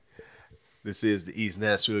This is the East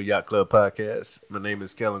Nashville Yacht Club podcast. My name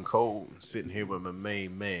is Kellen Cole. I'm sitting here with my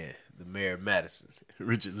main man, the Mayor of Madison,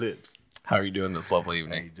 Richard Lips. How are you doing this lovely Hey,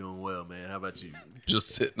 evening? doing well, man. How about you? Just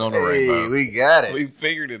sitting on a Hey, rainbow. we got it. We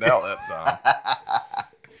figured it out that time.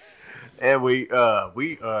 And we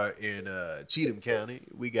are in Cheatham County.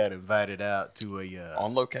 We got invited out to a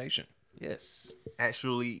On location. yes,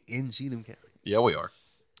 actually in Cheatham County. Yeah, we are.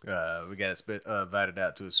 We got invited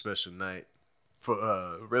out to a special night for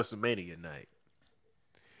WrestleMania night.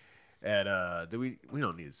 At we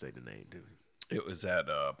don't need to say the name, do we? It was at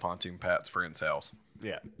Pontoon Pat's friend's house.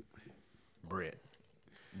 Yeah, Brett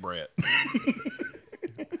Brett.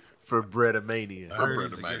 for Brettamania. I heard Brett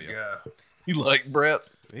he's a Mania. good guy. You like Brett?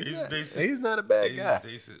 He's not, decent. He's not a bad guy.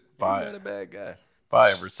 He's decent. He's not a bad guy. If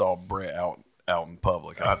I ever saw Brett out in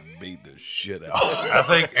public, I'd beat the shit out of him. I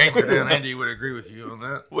think Anchor Down Andy would agree with you on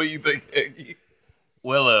that. What do you think, Eggy?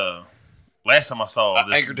 Well, last time I saw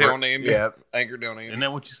this, Anchor down Andy. Yeah. Anchor down Andy. Isn't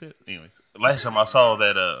that what you said? Anyways, last time I saw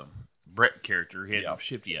that Brett character, he had Yeah. some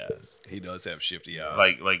shifty eyes. He does have shifty eyes.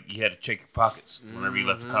 Like you had to check your pockets whenever you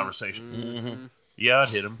left the conversation. Mm-hmm. Yeah, I'd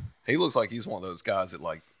hit him. He looks like he's one of those guys that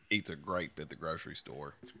like eats a grape at the grocery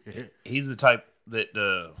store. He's the type that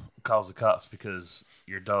calls the cops because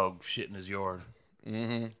your dog shit in his yard.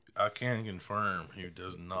 Mm-hmm. I can confirm he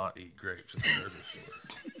does not eat grapes at the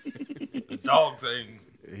grocery store. The dog thing,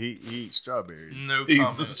 He eats strawberries. no He's a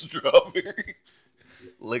comment. strawberry.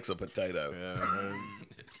 Licks a potato.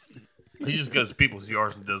 He just goes to people's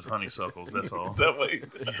yards and does honeysuckles. That's all. Is that what he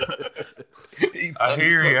eats? I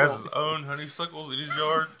hear he has honeysuckles? his own honeysuckles in his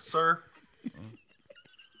yard, sir.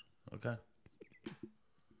 Okay.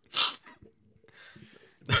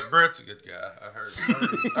 But Brett's a good guy. I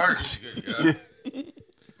heard he's a good guy.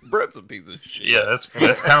 Brett's a piece of shit. Yeah, that's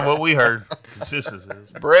kind of what we heard. Consistency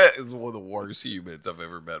is. Brett is one of the worst humans I've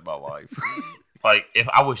ever met in my life. Like, if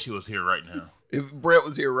I wish he was here right now. If Brett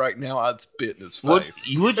was here right now, I'd spit in his Would face.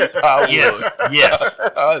 you? Would you? I would. Yes.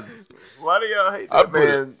 Yes. Why do y'all hate that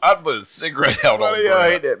man? I'd put a cigarette out Why on do y'all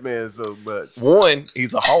hate Brett. that man so much? One,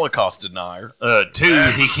 he's a Holocaust denier.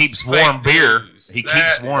 Two, he keeps warm fake beer. news. He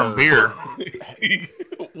That keeps warm is- beer.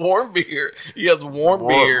 Warm beer. He has warm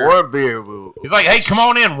beer. Warm beer will He's like, hey, come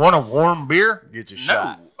on in. Want a warm beer? get you No.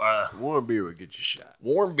 shot. Warm beer will get you shot.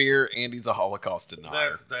 Warm beer, and he's a Holocaust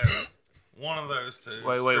denier. That's one of those two.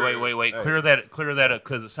 Wait. Hey. Clear that up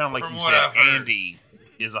because it sounded like From you what said I've heard. Andy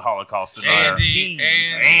is a Holocaust denier.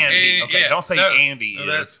 Andy. Okay, Yeah, don't say no, Andy no,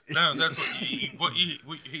 is. that's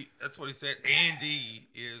that's what he said. Andy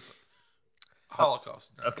is Holocaust.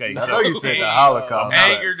 Okay, I so know you said the Holocaust.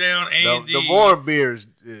 Anger down but Andy. the warm beer is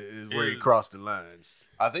where he is- crossed the line.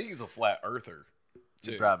 I think he's a flat earther.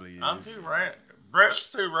 He Too. probably is. I'm too round. Brett's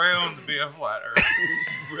too round to be a flat earth.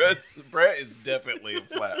 Brett is definitely a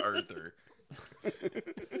flat earther.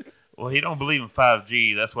 well, he don't believe in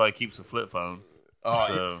 5G. That's why he keeps a flip phone. Oh,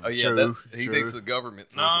 So- oh yeah, True, he true. thinks the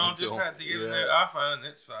government's No, listening just to him. had to get a Yeah. new iPhone.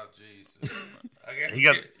 It's 5G. So I guess He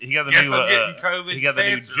got the guess new I'm getting COVID he got the new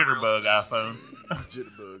cancer real jitterbug soon. iPhone.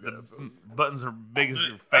 Jitterbug iPhone. Buttons are big as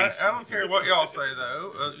your I face. don't care what y'all say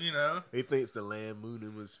though. You know, He thinks the land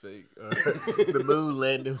mooning was fake. The moon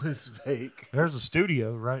landing was fake. There's a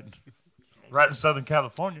studio right in Southern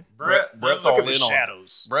California. Brett's Brett's Look all at the in on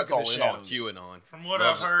shadows. Brett's Look all at in the on shadows. QAnon. From what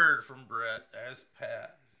Loves I've it. heard from Brett as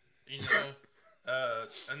Pat, you know,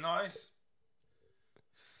 a nice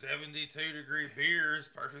 72-degree beer is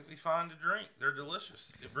perfectly fine to drink. They're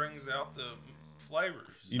delicious. It brings out the flavors.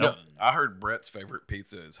 You know, I heard Brett's favorite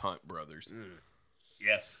pizza is Hunt Brothers.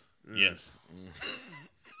 Yes. Yes.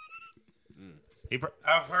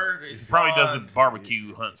 I've heard He it's probably fine. doesn't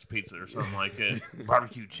barbecue Hunt's Pizza or something like that.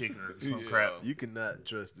 Barbecue chicken or some crap. You cannot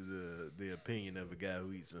trust the opinion of a guy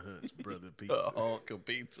who eats a Hunt's brother A pizza. hunk of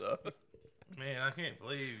pizza. Man, I can't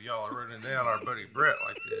believe y'all are running down our buddy Brett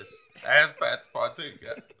like this. As Pat the Pontoon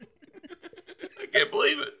guy. I can't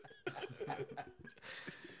believe it.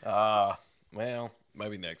 Well,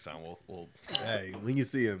 maybe next time we'll. Hey, when you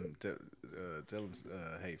see him, tell him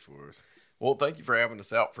hey for us. Well, thank you for having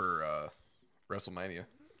us out for WrestleMania,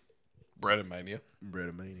 Brettamania.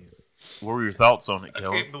 Brettamania. What were your thoughts on it, I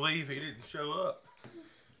Kelly? can't believe he didn't show up.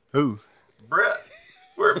 Who? Brett.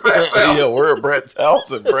 We're at Pat's house. Yeah, we're at Brett's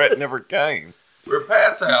house and Brett never came. We're at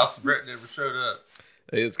Pat's house and Brett never showed up.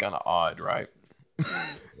 It's kind of odd, right?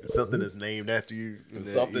 Something that's named after you. and that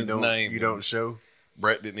Something's you don't, named. You don't show.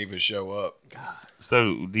 Brett didn't even show up.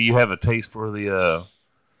 So, do you have a taste for the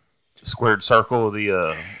squared circle,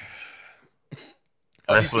 the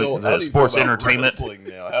wrestling, the sports entertainment,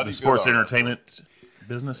 the sports entertainment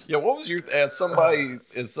business? Yeah, what was your as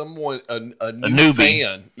someone a new newbie.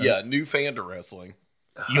 fan? Yeah, a new fan to wrestling.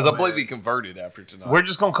 Because I believe he converted after tonight. We're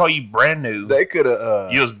just gonna call you brand new. They could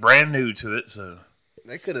have. You was brand new to it, so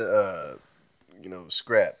They could have,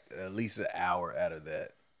 scrapped at least an hour out of that.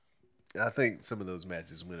 I think some of those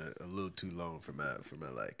matches went a little too long for my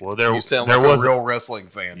liking. well there You sound there like was a real wrestling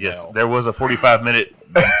fan yes now. there was a 45-minute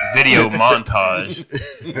video montage.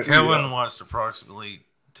 Kellen watched approximately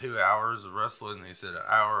 2 hours of wrestling. He said an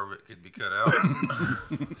hour of it could be cut out.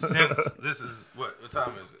 Since this is what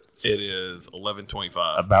time is it? It is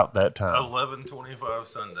 11:25. About that time. 11:25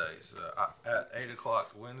 Sundays at 8:00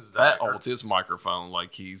 Wednesday. Pat holds his microphone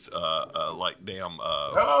like he's like damn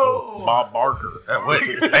Oh. Bob Barker. At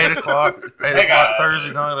 8:00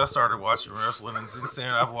 Thursday night, I started watching wrestling, and since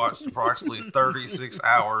then, I've watched approximately 36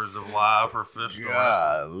 hours of live professional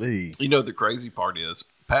wrestling. Golly. You know the crazy part is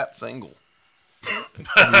Pat's single.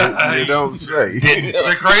 You don't say.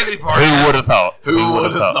 The crazy part Who is, would have thought? Who would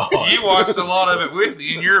have thought? you watched a lot of it with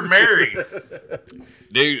me, and you're married.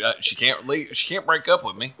 Dude, she can't leave. She can't break up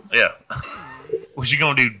with me. Yeah. What's she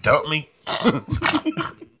gonna do? Dump me?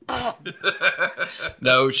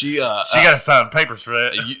 No, she. She got to sign papers for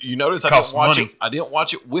that. You notice I Costs didn't watch money. it. I didn't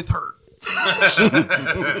watch it with her. That's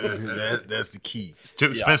the key. It's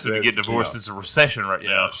too expensive to that's get the divorced. key. It's a recession right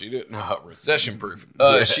now. She didn't. Recession proof.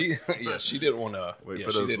 She didn't want to Wait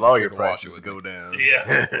for those lawyer prices to go down.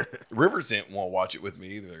 Yeah. Rivers didn't want to watch it with me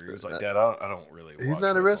either. He was like, Dad, I don't really. He's watch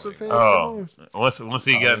not a wrestling wrestling." fan. Oh, once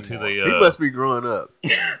he got into the. He must be growing up.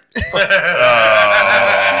 He's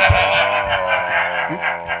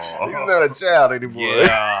not a child anymore.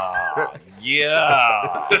 Yeah.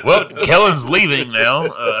 Yeah. Well, Kellen's leaving now.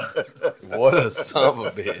 What a son of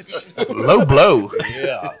a bitch. Low blow.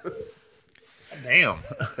 Yeah. Damn.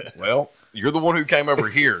 Well, you're the one who came over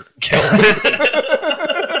here.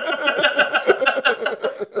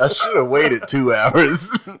 I should have waited 2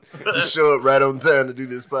 hours to show up right on time to do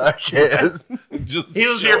this podcast. He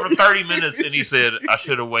was here for 30 minutes and he said, I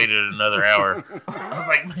should have waited another hour. I was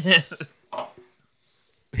like, man.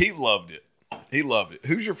 He loved it. He loved it.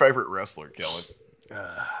 Who's your favorite wrestler, Kellen?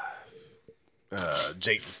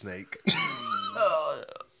 Jake the Snake.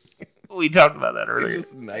 We talked about that earlier.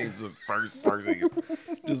 Just names the first person.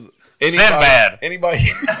 Just Sinbad.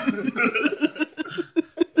 Anybody.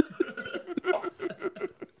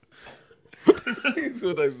 He's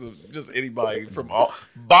gonna name just anybody from all.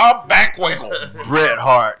 Bob Backwinkel. Bret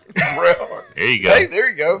Hart. Bret Hart. There you go. Hey, there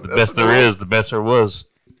you go. The best there is, the best there was,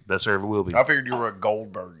 best there ever will be. I figured you were a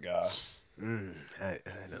Goldberg guy. I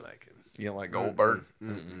didn't like him. You don't like Goldberg?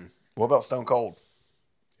 What about Stone Cold?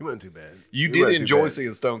 He wasn't too bad. You He did wasn't too enjoy bad.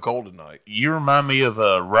 seeing Stone Cold tonight. You remind me of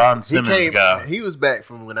a Ron Simmons guy. He was back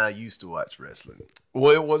from when I used to watch wrestling.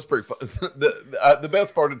 Well, it was pretty fun. The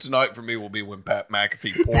best part of tonight for me will be when Pat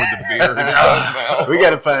McAfee poured the beer in his mouth. We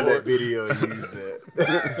got to find that video and use that. We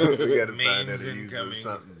got to find that Memes and use it incoming. as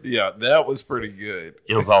something. Yeah, that was pretty good.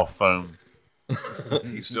 It was all foam. He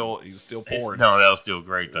was still pouring. No, that was still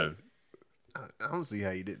great, though. I don't see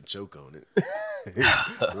how you didn't choke on it.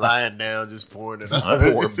 Lying down, just pouring it Just out.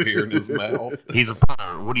 pouring beer in his mouth. He's a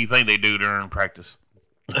punter. What do you think they do during practice?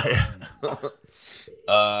 I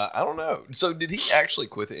don't know. So did he actually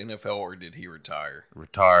quit the NFL or did he retire?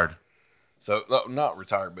 Retired. So not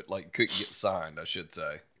retired, but like couldn't get signed, I should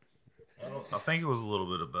say. I think it was a little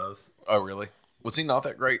bit of both. Oh, really? Was he not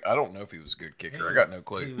that great? I don't know if he was a good kicker. I got no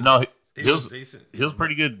clue. No, He he was was decent. he was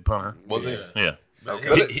pretty good punter. Was he? Yeah. Yeah, But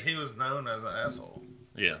Okay. he was known as an asshole.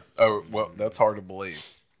 yeah. Oh, well, that's hard to believe.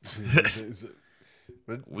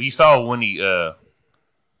 We saw when he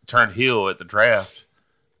turned heel at the draft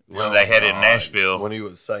when they had it in God. Nashville. When he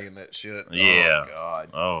was saying that shit. Yeah. Oh, God.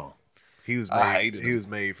 Oh, He was I made. hated He him. was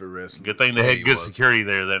made for wrestling. good thing they Yeah, had he good was. security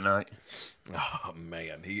there that night. Oh,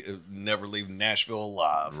 man. He never leave Nashville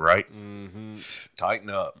alive. Right. Tighten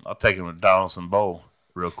up. I'll take him to Donaldson Bowl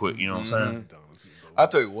real quick. You know what I'm saying? Donaldson Bowl. I'll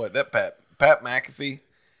tell you what, that Pat McAfee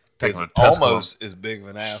Take is him to Tuscaloosa. almost as big of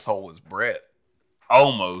an asshole as Brett.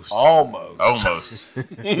 Almost. Almost. Almost.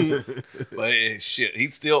 But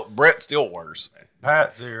shit, Brett's still worse.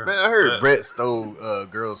 Pat's here. Man, I heard Brett stole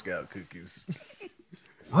Girl Scout cookies.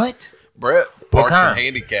 What? Brett parks in kind?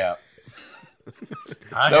 handicap.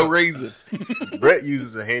 I No know- reason. Brett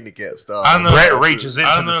uses a handicap stall. I know- Brett reaches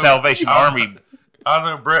I into the know- Salvation I- Army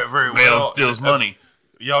I know Brett very veil well. and steals money.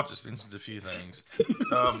 Y'all just mentioned a few things.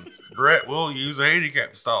 Brett will use a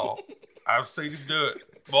handicap stall. I've seen him do it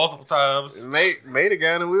multiple times, Made a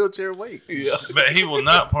guy in a wheelchair wait. Yeah. but he will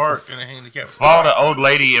not park in a handicap stall. Fought an old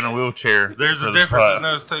lady in a wheelchair. There's for a the difference spot. in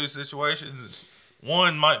those two situations.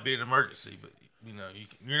 One might be an emergency, but you know,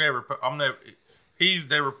 you're never. I'm never. He's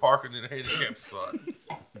never parking in a handicap spot.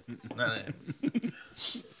 None of him.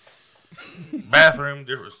 Bathroom,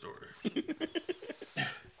 different story.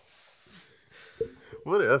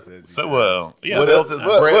 What else has he So, done? yeah. What else is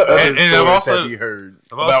What Brett? other and I've stories also- have you heard?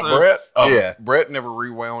 About Brett? Yeah. Brett never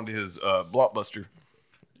rewound his Blockbuster.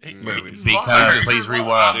 Movies. Be kind, please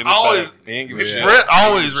rewind. Send it Always- back. He ain't give a shit. Brett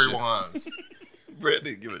always rewinds. Brett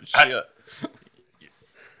didn't give a shit.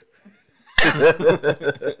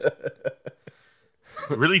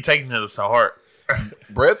 Really taking this to heart.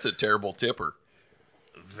 Brett's a terrible tipper.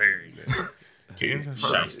 Very. Tips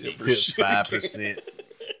 5%.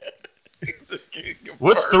 He's a king of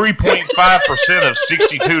What's confirm. 3.5% of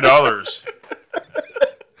 $62?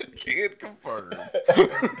 Can't confirm.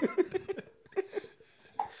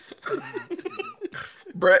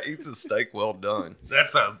 Brett eats a steak well done.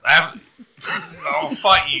 That's I'll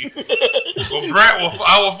fight you. Well,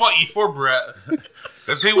 I will fight you for Brett.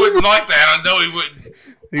 Because he wouldn't like that. I know he wouldn't.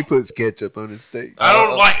 He puts ketchup on his steak. I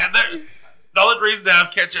don't like it. The only reason I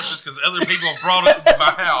have ketchup is because other people have brought it to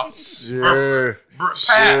my house. Sure.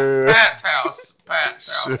 Pat's house.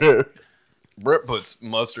 Sure. Brett puts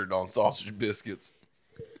mustard on sausage biscuits.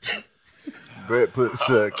 Brett puts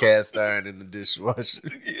cast iron in the dishwasher.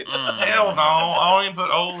 Hell no. I don't even put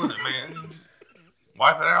oil in it, man.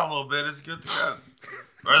 Wipe it out a little bit. It's good to go.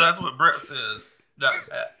 Or that's what Brett says. Not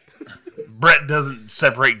Pat. Brett doesn't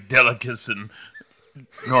separate delicates and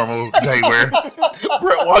normal day wear.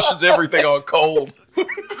 Brett washes everything on cold.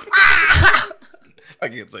 I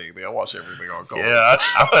can't say anything. I wash everything on cold. Yeah,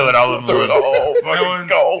 I throw it all in Throw it the all fucking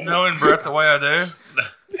cold. Knowing Brett the way I do,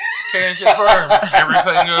 can confirm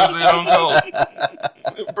everything goes in on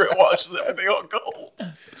cold. Brett washes everything on cold.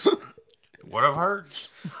 What I've heard.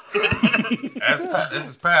 That's Pat. This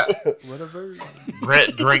is Pat. Whatever.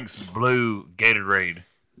 Brett drinks blue Gatorade.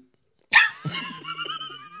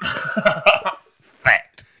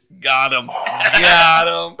 Fact. Got him. Got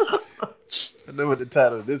him. I know what the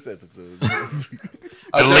title of this episode is.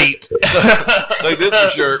 Delete. Tell you this for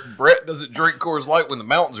sure. Brett doesn't drink Coors Light when the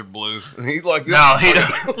mountains are blue. He likes it No, he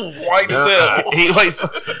white as hell. He waits.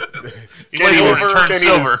 He Can't waits for it to turn Can't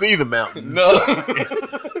even silver. see the mountains. No.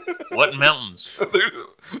 What mountains?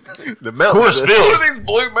 The mountains Coors are Field. What are these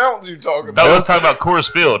blue mountains you talking I about? was talking about Coors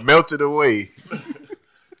Field. melted away.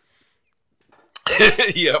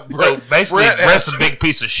 Yeah, So Brett, basically, Brett Brett's has, a big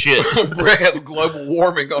piece of shit. Brett has global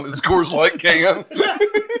warming on his Coors Light can.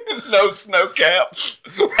 No snow caps.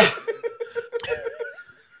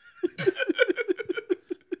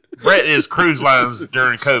 Brett is cruise lines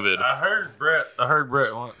during COVID. I heard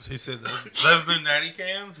Brett once. He said those new natty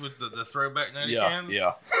cans with the throwback natty cans.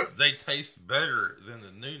 Yeah. They taste better than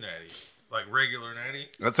the new natty, like regular natty.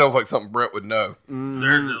 That sounds like something Brett would know.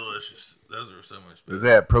 They're delicious. Those are so much better. Does that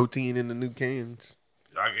have protein in the new cans?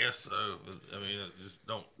 I guess so. I mean, just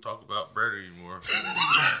don't talk about bread anymore.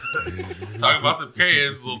 Talk about the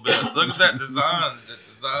cans a little bit. Look at that design. That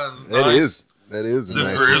design's nice. That is a The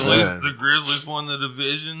nice Grizzlies. design. The Grizzlies won the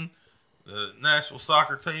division. The national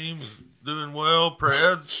soccer team is doing well.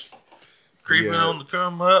 Preds creeping Yeah. on the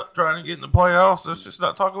come up, trying to get in the playoffs. Let's just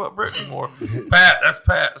not talk about Brett anymore. Pat, that's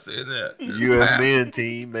Pat saying that. The That's U.S. Pat. men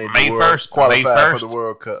team made May the world 1st, qualify May for 1st. the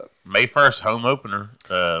World Cup. May 1st, home opener.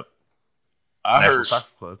 I National heard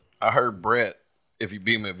Soccer Club. Brett, if you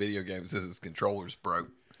beat him at video games, says his controller's broke.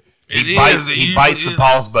 He It bites. is. It He bites the usually is.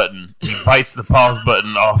 pause button. He bites the pause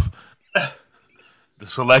button off. The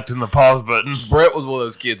selecting the pause button. Brett was one of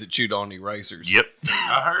those kids that chewed on erasers. Yep.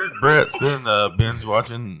 I heard Brett's been binge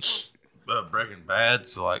watching Breaking Bad.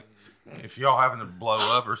 So, like, if y'all happen to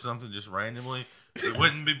blow up or something just randomly, it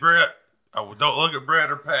wouldn't be Brett. Don't look at Brett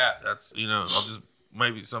or Pat. That's, I'll just,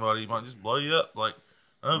 maybe somebody might just blow you up. Like,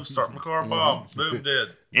 oh, starting the car bomb. Boom,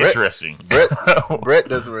 dead. Interesting. Brett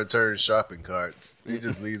doesn't return shopping carts. He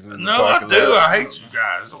just leaves them in the No, I parking do. lot. I hate you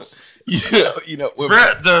guys. When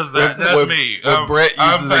Brett does that. That's when, me. When Brett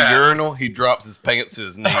I'm uses a Pat. urinal, he drops his pants to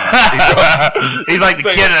his knees. He's like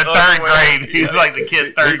the kid in third grade. He's like the kid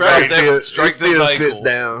in third Brett grade. Straight still, to he his still sits ankles.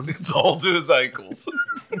 down. It's all to his ankles.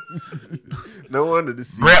 No wonder the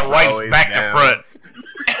seat's Brett wipes always back down. to front.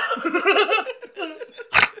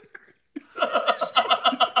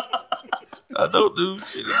 I don't do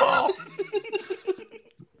shit at all.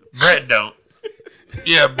 Brett don't.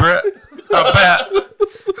 Yeah, Brett. Pat.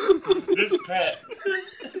 This is Pat.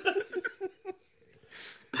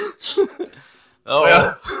 Oh,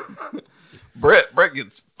 Well. Brett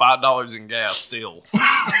gets $5 in gas still.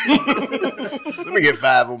 Let me get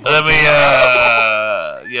 5 on Let me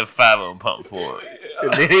get 5 on pump for it.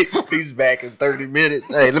 And then he's back in 30 minutes.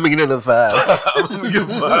 Hey, let me get another 5. Let me get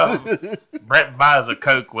 5. Brett buys a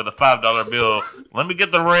Coke with a $5 bill. Let me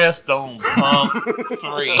get the rest on pump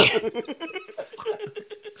 3.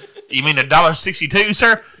 You mean $1.62,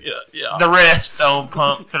 sir? Yeah. The rest on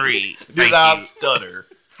pump 3. Did Thank I you. stutter?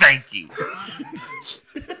 Thank you.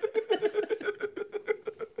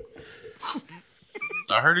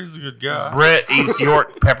 I heard he's a good guy. Brett eats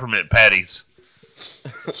York peppermint patties.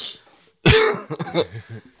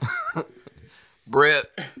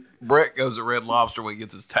 Brett goes to Red Lobster when he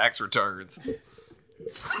gets his tax returns.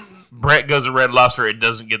 Brett goes to Red Lobster and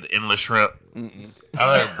doesn't get the endless shrimp.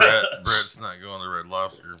 I think Brett's not going to Red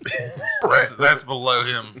Lobster. That's below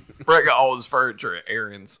him. Brett got all his furniture at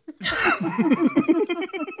Aaron's.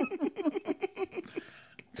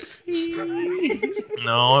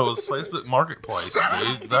 No, it was Facebook Marketplace,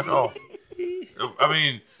 dude. Back off. I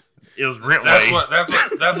mean, It was Rentway.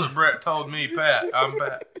 That's what Brett told me, Pat. I'm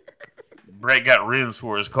Pat. Brett got rims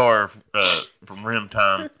for his car from Rim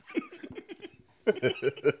Time.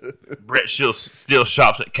 Brett still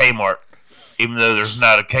shops at Kmart, even though there's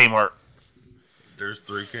not a Kmart. There's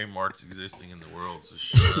 3 Kmarts existing in the world, so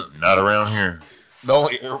shut up. Not around here. The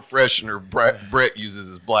only air freshener Brett uses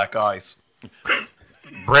is black ice.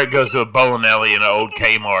 Brett goes to a bowling alley in an old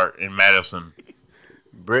Kmart in Madison.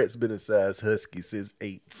 Brett's been a size husky since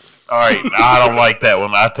 8. All right, I don't like that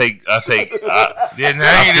one. I feel you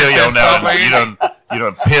on that one. You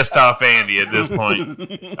done pissed off Andy at this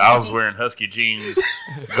point. I was wearing husky jeans,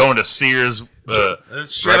 going to Sears.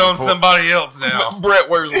 Let's shit on somebody else now. Brett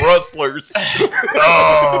wears rustlers.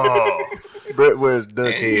 Oh, Brett wears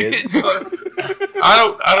duck head.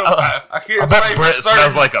 I can't I say bet for Brett certain.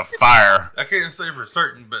 smells like a fire. I can't say for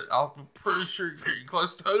certain, but I'm pretty sure you're getting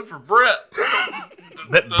close to home for Brett. I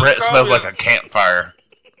bet Brett smells like a campfire.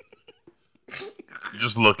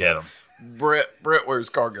 Just look at him. Brett wears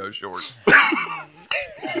cargo shorts.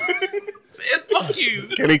 And fuck you.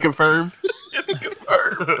 Can he confirm?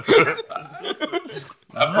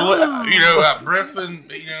 Brett's been,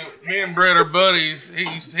 me and Brett are buddies.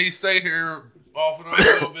 He stayed here off and on a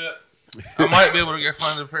little bit. I might be able to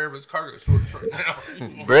find a pair of his cargo shorts right now.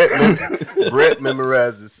 Brett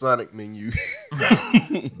memorizes Sonic menu.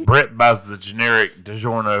 Brett buys the generic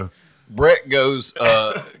DiGiorno. Brett goes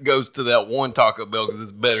to that one Taco Bell because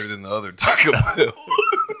it's better than the other Taco Bell.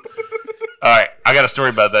 All right, I got a story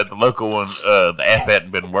about that. The local one, the app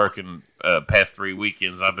hadn't been working past 3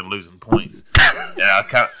 weekends. And I've been losing points, and I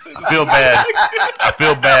feel bad. I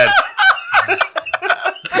feel bad.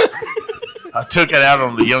 I took it out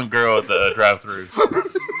on the young girl at the drive-thru.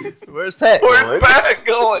 Where's Pat going? Pat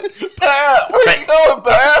going? Pat, where you going,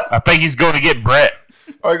 Pat? I think he's going to get Brett.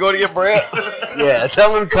 Are you going to get Brett? Yeah,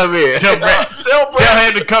 tell him to come here. Tell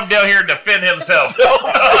him to come down here and defend himself. Be a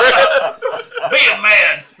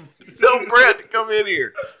man. Tell Brett to come in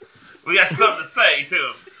here. We got something to say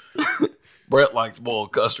to him. Brett likes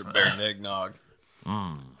boiled custard bear and eggnog.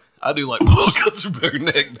 I do like boiled custard bear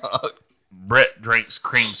and eggnog. Brett drinks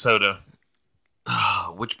cream soda.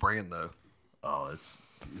 Which brand though? Oh, it's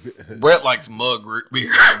Brett likes mug root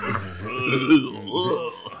beer.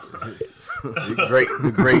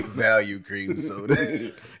 The great value cream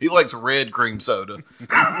soda. He likes red cream soda.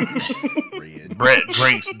 Red. Brett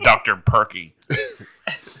drinks Dr. Perky.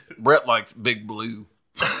 Brett likes Big Blue.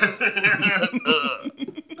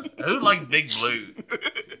 Who likes Big Blue?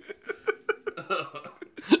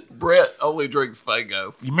 Brett only drinks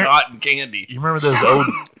Faygo. Cotton candy. You remember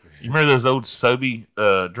those old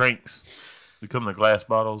Sobe drinks? They come in the glass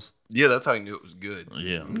bottles. Yeah, that's how you knew it was good.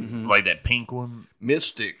 Yeah, like that pink one.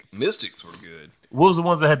 Mystics were good. What was the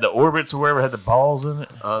ones that had the orbits or wherever had the balls in it?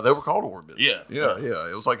 They were called orbits. Yeah.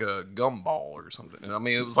 It was like a gum ball or something. I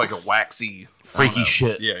mean, it was like a waxy, Freaky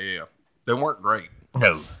shit. Yeah. They weren't great.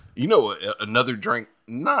 No. You know, another drink,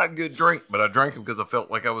 not a good drink, but I drank them because I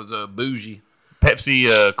felt like I was bougie.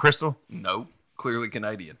 Pepsi Crystal? No, clearly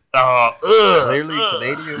Canadian. Clearly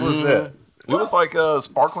Canadian. What's that? It was like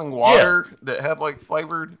sparkling water that had like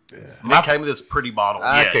flavored. And it came in this pretty bottle.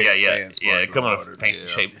 I can't Yeah, stand it come in a sparkling fancy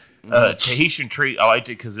water. shape. Tahitian treat, I liked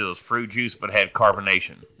it because it was fruit juice, but had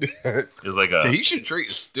carbonation. It was like a Tahitian treat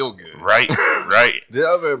is still good. right. Did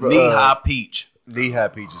I remember, Knee-high peach. Knee-high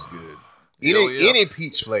peach is good. Hell yeah. Any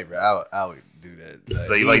peach flavor, I would do that.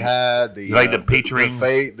 So you like- Knee-high, you like the peach rings?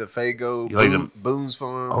 The Faygo, You like them- Boone's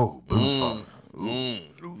Farm. Oh, Boone's Farm.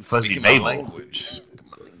 Fuzzy Speaking my navel. language.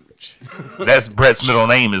 That's Brett's middle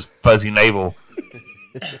name is Fuzzy Navel.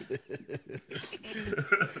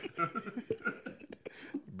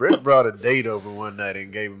 Brett brought a date over one night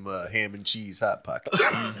and gave him a ham and cheese hot pocket.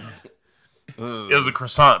 It was a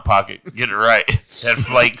croissant pocket. Get it right. It had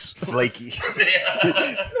flakes. Flaky.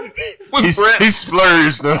 When He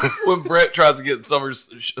splurged. No. when Brett tries to get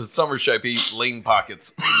summer shape, he eats lean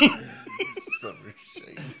pockets. Summer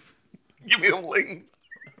shave. Give me a lean.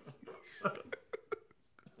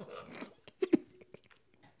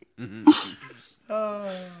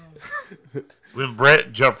 When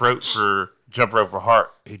Brett jump rope for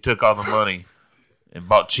Heart, he took all the money and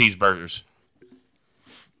bought cheeseburgers.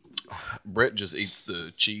 Brett just eats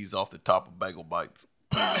the cheese off the top of bagel bites.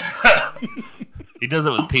 He does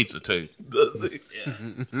it with pizza too. Does he?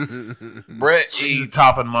 Yeah. Brett He's a eats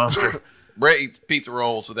topping monster. Brett eats pizza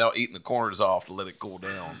rolls without eating the corners off to let it cool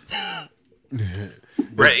down.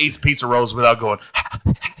 Brett eats pizza rolls without going.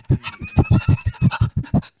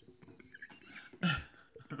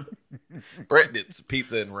 Brett dips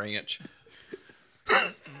pizza in ranch.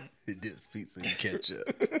 He dips pizza in ketchup.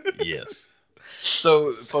 Yes.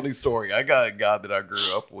 So, funny story. I got a guy that I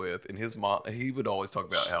grew up with, and his mom, he would always talk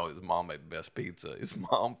about how his mom made the best pizza. His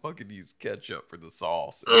mom fucking used ketchup for the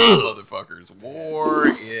sauce. And those motherfuckers wore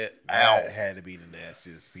it out. That had to be the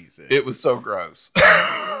nastiest pizza. It was so gross. Would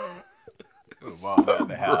have walked out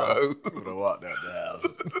the house. Would have walked out the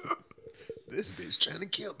house. This bitch trying to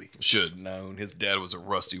kill me. Should have known. His dad was a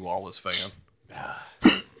Rusty Wallace fan.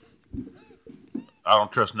 I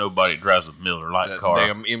don't trust nobody that drives a Miller Lite That car.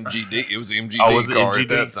 damn MGD. It was an MGD Oh, was it car MGD? at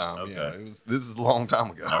that time. Okay. Yeah, this is a long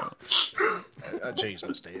time ago. I changed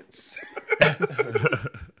my stance.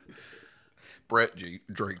 Brett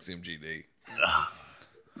drinks MGD.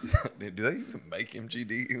 Do they even make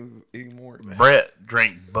MGD anymore? Brett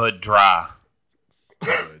drank Bud Dry.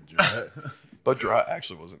 Bud Dry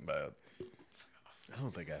actually wasn't bad. I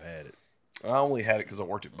don't think I've had it. I only had it because I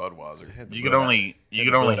worked at Budweiser. You could only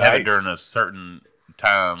have it during a certain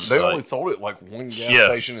time. They like, only sold it like one gas Yeah.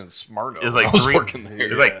 station in Smyrna. It was when like I was three. working there. It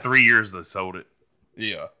was like 3 years they sold it.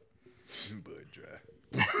 Yeah. Bud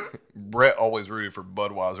Dry. Brett always rooted for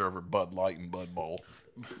Budweiser over Bud Light and Bud Bowl.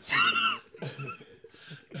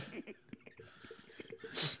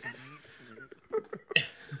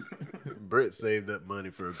 Brett saved up money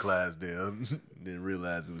for a Clydesdale. Didn't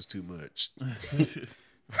realize it was too much.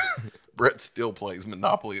 Brett still plays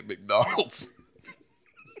Monopoly at McDonald's.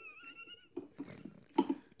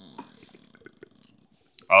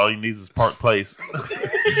 All he needs is Park Place.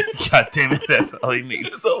 God damn it, that's all he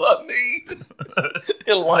needs. That's all I need.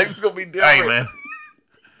 And life's gonna be different. Hey man,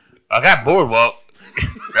 I got Boardwalk.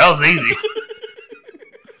 That was easy.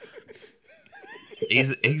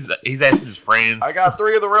 He's asking his friends. I got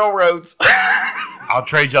 3 of the railroads. I'll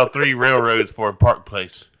trade y'all 3 railroads for a Park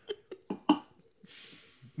Place.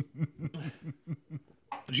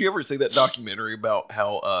 Did you ever see that documentary about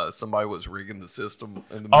how somebody was rigging the system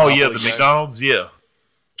in the Oh Monopoly yeah, the game? McDonald's. Yeah,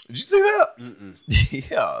 Did you see that?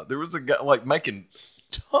 Yeah, there was a guy like making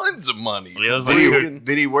tons of money. Yeah, it was from like- rigging-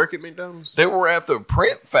 Did he work at McDonald's? They were at the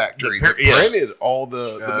print factory The that yeah. printed all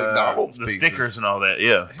the McDonald's the pieces. stickers and all that.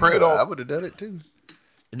 Yeah, Print I all. would have done it too.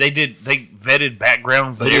 and they vetted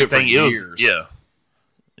backgrounds and They did it for everything. It was years. yeah,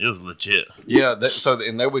 it was legit. Yeah,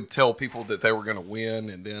 and they would tell people that they were going to win,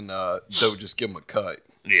 and then they would just give them a cut.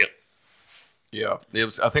 Yep, Yeah, it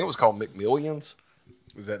was. I think it was called McMillions,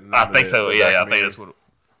 Was that? I think so. the Yeah, I documentary? think that's what.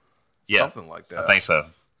 Yeah, something like that. I think so.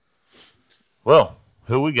 Well,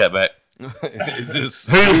 who we got back? It's just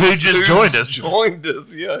Who just joined us? Joined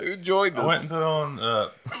us, yeah. Who joined I us? went and put on.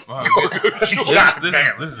 God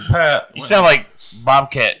damn. This is Pat. You sound like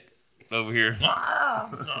Bobcat over here.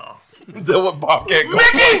 Is that what Bobcat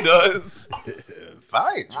Goldthwait does?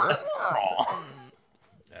 Fine. Right?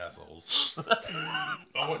 Assholes.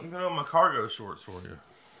 I went and put on my cargo shorts for you.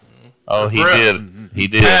 Oh, he Brett. did. He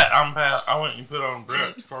did. Pat, I'm Pat. I went and put on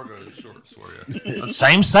Brett's cargo shorts for you.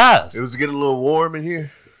 Same size. It was getting a little warm in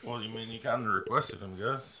here. Well, you mean you kind of requested them,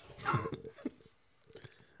 guys?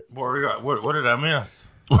 What did I miss?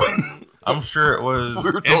 I'm sure it was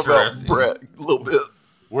We were talking about interesting. Brett a little bit.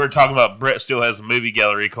 We're talking about Brett still has a movie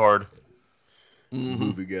gallery card.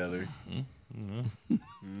 Movie gallery.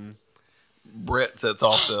 Brett sets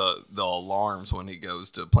off the alarms when he goes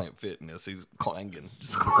to Planet Fitness. He's clanging,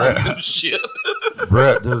 just clanging shit.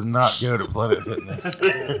 Brett does not go to Planet Fitness.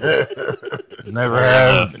 Never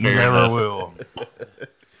has, Fair never enough. will.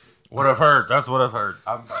 What I've heard. That's what I've heard.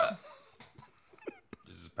 I'm Pat.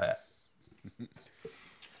 This is Pat.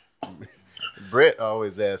 Brett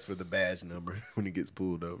always asks for the badge number when he gets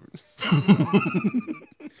pulled over.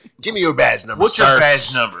 Give me your badge number, What's sir. your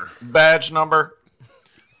badge number? Badge number.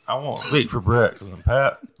 I won't speak for Brett because I'm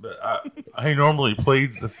Pat, but he normally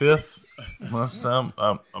pleads the fifth most of the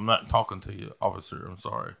time. I'm not talking to you, officer. I'm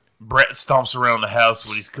sorry. Brett stomps around the house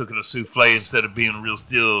when he's cooking a souffle instead of being real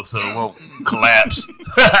still so it won't collapse.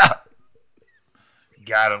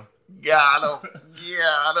 Got him. Got him.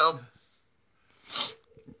 Got him.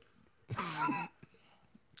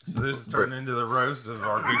 So this is turning into the roast of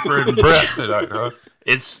our good friend Brett tonight, huh?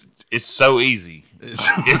 It's so easy.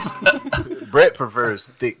 It's Brett prefers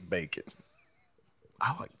thick bacon.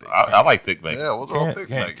 I like that. I like thick bacon. Yeah, what's wrong with thick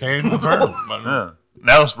bacon? Can't confirm. Yeah.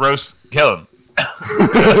 Now let's roast Kellen.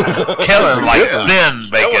 Kellen likes thin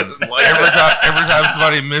bacon. Every time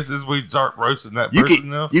somebody misses, we'd start roasting that person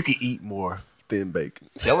now. You can eat more thin bacon.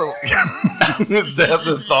 Is that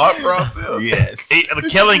the thought process? Yes.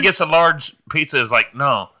 Kelly gets a large pizza. Is like,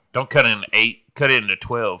 no, don't cut it into 8. Cut it into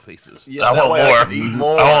 12 pieces. Yeah, I that want way more. I can eat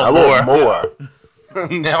more. I want more.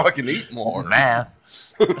 Now I can eat more. Math.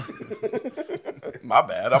 My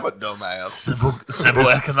bad. I'm a dumbass. Simple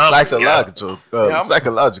economics.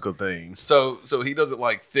 Psychological thing. So he doesn't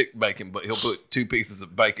like thick bacon, but he'll put 2 pieces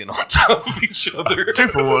of bacon on top of each other. 2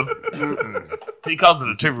 for 1. He calls it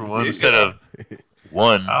a 2 for 1 instead of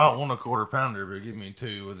 1. I don't want a quarter pounder, but give me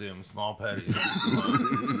 2 of them small patties.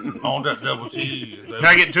 I want that double cheese. Can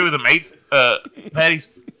I get 2 of them 8 patties?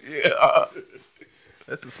 Yeah.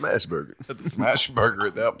 That's a smash burger. That's a smash burger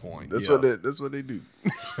at that point. That's yeah. what they do.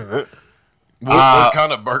 What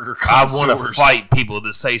kind of burger I want to connoisseurs? fight people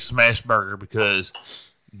that say smash burger because,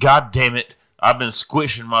 god damn it, I've been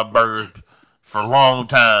squishing my burgers for a long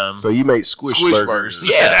time. So you make squish burgers.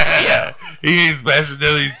 Yeah. He ain't smashing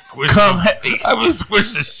down these squish. Come at me. I'm gonna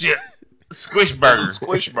squish this shit. Squish burger.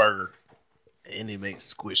 Squish burger. And they make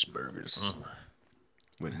squish burgers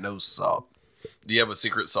with no salt. Do you have a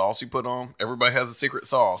secret sauce you put on? Everybody has a secret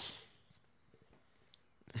sauce.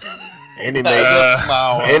 And it makes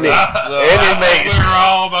Smile. and it makes We're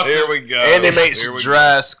all about Here to we go. and it makes Here we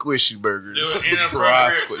dry squishy burgers. do an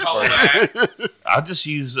inappropriate callback. I'll just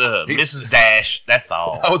use Mrs. Dash. That's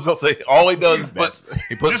all. I was about to say, all he does is put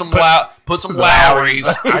Just some put- Lowry's.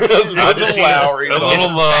 I just use Lowry's a on little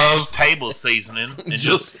it. love table seasoning and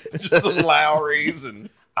just some Lowry's and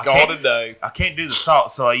call it a day. I can't do the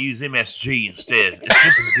salt, so I use MSG instead. It's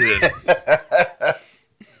just as good.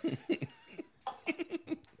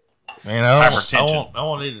 Man, I Hypertension.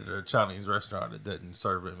 want to eat at a Chinese restaurant that doesn't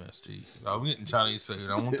serve MSG. I'm getting Chinese food.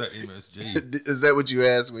 I want that MSG. Is that what you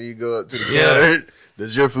ask when you go up to the counter?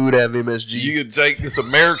 Does your food have MSG? You could take this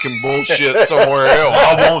American bullshit somewhere else.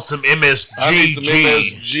 I want some MSG. I need some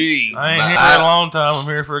MSG. I ain't here for a long time. I'm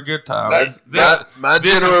here for a good time. My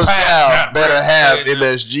this is General Pat, South not better Brett. have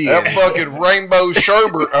MSG. That in it. fucking rainbow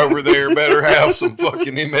sherbet over there better have some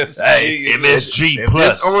fucking MSG. Hey, in it. MSG If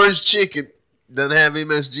plus. this orange chicken doesn't have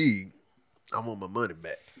MSG, I want my money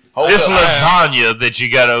back. Hold This up. lasagna that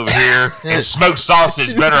you got over here and smoked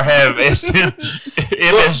sausage better have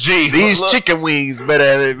MSG. These chicken wings better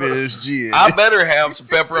have MSG. In I it. better have some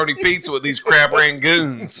pepperoni pizza with these crab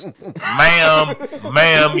rangoons.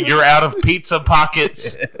 Ma'am, you're out of pizza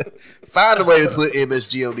pockets. Find a way to put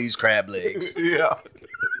MSG on these crab legs. Yeah.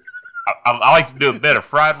 I like to do it better.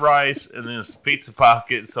 Fried rice and then some pizza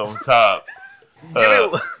pockets on top. Give me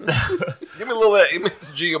a little of that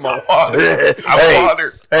MSG in my water.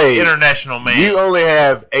 Water. Hey, International man. you only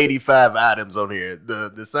have 85 items on here.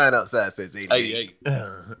 The sign outside says 88.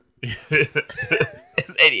 88.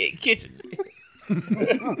 It's 88 kitchen.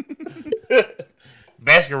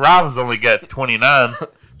 Baskin Robbins only got 29.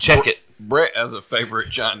 Check it. Brett has a favorite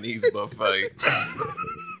Chinese buffet.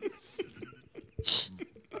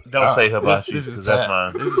 Don't say hibachi This is because that's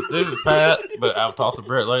Pat. mine. This is Pat, but I've talked to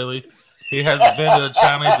Brett lately. He hasn't been to a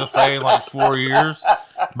Chinese buffet in like 4 years,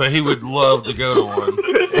 but he would love to go to one.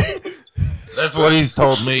 That's what he's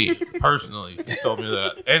told me personally. He told me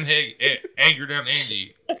that, and he anchored down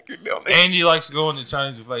Andy. Andy likes going to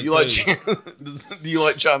Chinese buffet. You like too. do you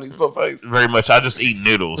like Chinese buffets? Very much. I just eat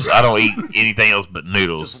noodles. I don't eat anything else but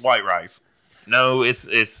noodles. Just white rice. No, it's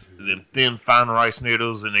the thin, fine rice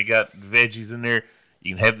noodles, and they got veggies in there.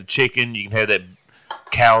 You can have the chicken. You can have that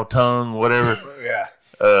cow tongue, whatever. Yeah.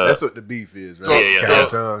 Uh, That's what the beef is, right? Yeah, Cow yeah.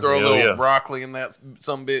 tongue. Throw a Yeah, little yeah. broccoli in that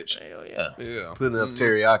some bitch. Hell yeah. Yeah. Putting up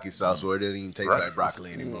teriyaki sauce where it doesn't even taste like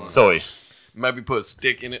broccoli anymore. Soy. Maybe put a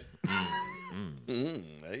stick in it.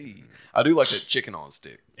 Hey. I do like that chicken on a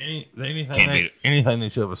stick. Can't beat it. Anything they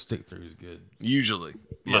shove a stick through is good. Usually.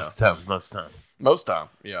 Yeah. Most times. Most time.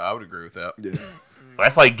 Yeah, I would agree with that. Yeah.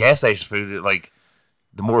 That's like gas station food. Like,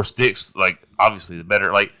 the more sticks, like, obviously, the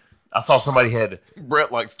better. Like, I saw somebody had,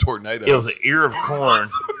 Brett likes tornadoes. it was an ear of corn.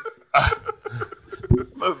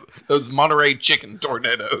 Those Monterey chicken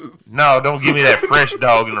tornadoes. No, don't give me that fresh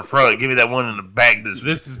dog in the front. Give me that one in the back that's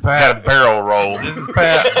This is got a Pat. barrel roll. This is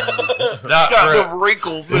Pat. Not Got Brett. the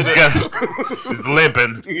wrinkles in It's it. got, it's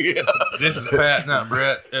limping. Yeah. This is Pat, not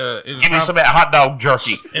Brett. Give me some of that hot dog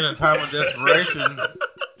jerky. In a time of desperation,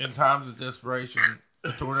 in times of desperation,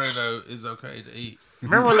 a tornado is okay to eat.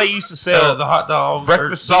 Remember when they used to sell The hot dogs,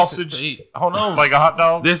 breakfast are decent sausage? to eat. Hold on, like a hot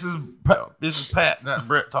dog? this is Pat, not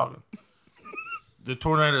Brett talking. The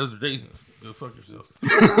tornadoes are decent. Go fuck yourself.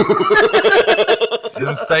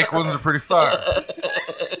 Them steak ones are pretty fire.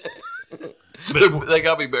 They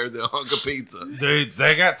got to be better than a hunk of pizza. Dude,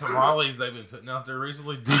 they got tamales they've been putting out there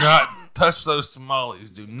recently. Do not touch those tamales.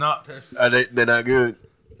 Do not touch them. They're not good.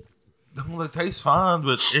 Well, they taste fine,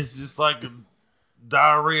 but it's just like a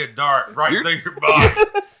diarrhea dart right through your body.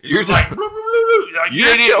 You're like,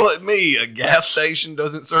 you're telling me a gas station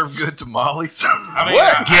doesn't serve good tamales? I mean,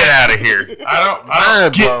 What? Get out of here. I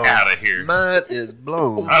don't Get out of here. Mine is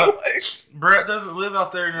blown. Brett doesn't live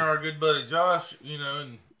out there near our good buddy Josh,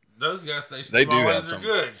 and those gas stations They do have are some.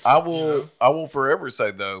 good. I will forever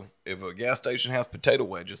say though, if a gas station has potato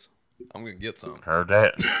wedges, I'm gonna get some. Heard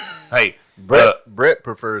that. Hey, Brett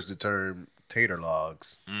prefers the term tater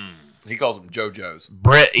logs. He calls them JoJo's.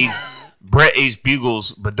 Brett eats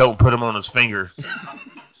bugles, but don't put them on his finger.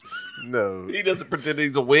 No. He doesn't pretend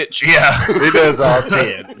he's a witch. Yeah. He does all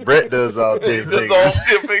 10. Brett does all 10 That's fingers.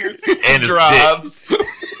 all 10 fingers. And his drives.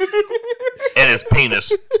 And his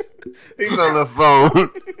penis. He's on the phone.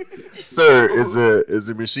 Sir, is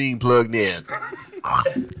the machine plugged in?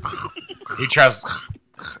 He tries.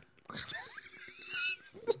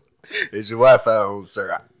 Is your Wi-Fi on,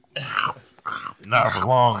 sir? Not for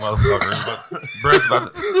long, motherfuckers. But Brett's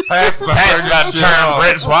about to Pat's about Pat's to about to turn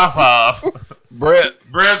Brett's Wi-Fi off.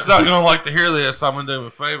 Brett's not gonna like to hear this. I'm gonna do him a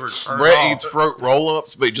favor. Turn it Brett off. eats fruit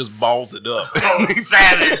roll-ups, but he just balls it up. Oh,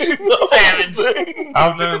 savage. Savage.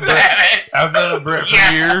 I've known Brett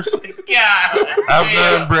for years. God. I've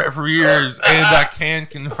known Brett for years, and I can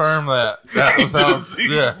confirm that. That was how.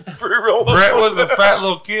 Yeah. Fruit roll-ups. Brett was a fat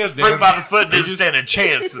little kid. Fruit Then. by the foot didn't stand a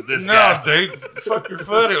chance with this guy. No, dude, fuck your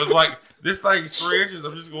foot. It was like this thing's 3 inches.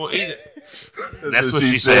 I'm just gonna eat it. That's what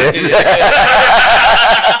she said.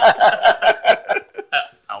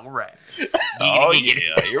 All right. Oh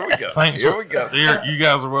yeah, here we go. Thanks. Here we go. You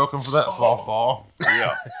guys are welcome for that softball.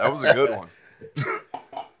 Yeah, that was a good one.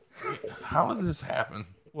 How did this happen?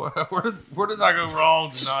 Where did I go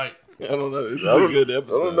wrong tonight? I don't know. This is a good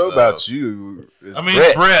episode. I don't know about you. It's I mean,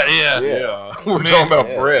 Brett. yeah. Yeah, we're talking about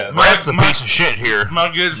Brett. Brett's a piece of shit here. My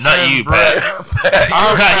good friend Not you, Brett. Pat.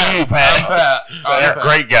 Not you, Pat. I'm Pat. You're a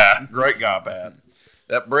great guy. Great guy, Pat.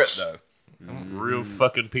 That Brett though. Real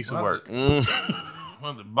fucking piece of work. I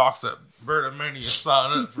wanted to box that Brett Mania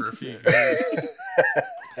sign up for a few years.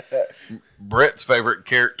 Brett's favorite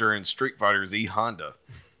character in Street Fighter is E Honda.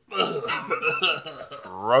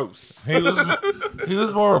 Gross. He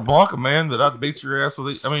was more a Blanca man, but I'd beat your ass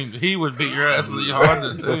with. I mean, he would beat your ass with E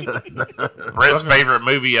Honda too. Brett's favorite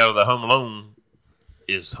movie out of the Home Alone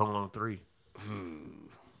is Home Alone 3.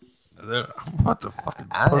 What the fucking?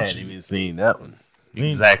 I hadn't even seen that one.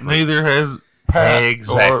 Exactly. Neither has Pat.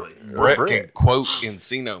 Exactly. Brett can quote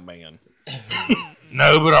Encino Man.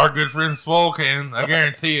 No, but our good friend Swole can. I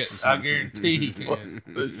guarantee it. I guarantee he can.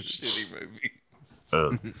 The shitty movie.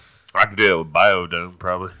 I could do it with Biodome,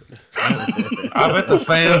 probably. I bet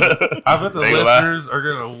the listeners are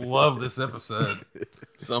gonna love this episode.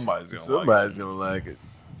 Somebody's gonna Somebody's gonna like it.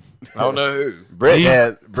 like it. I don't know who. Brett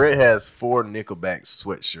has 4 Nickelback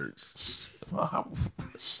sweatshirts.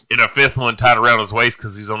 And a fifth one tied around his waist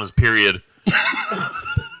because he's on his period.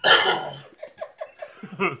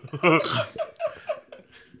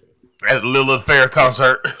 At the Lilith Fair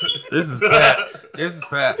concert. This is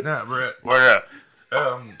Pat, not Brett. Where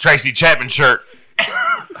Tracy Chapman shirt.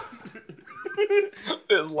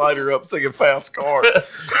 His lighter up singing Fast Car.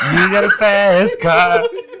 You got a fast car.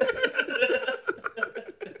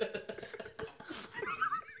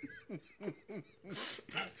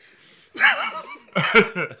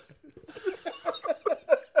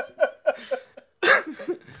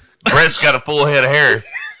 Brett's got a full head of hair.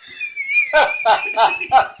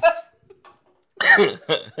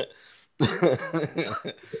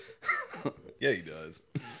 Yeah, he does.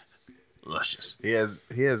 Luscious. He has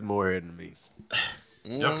more hair than me.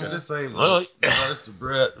 Y'all could have saved Well, close to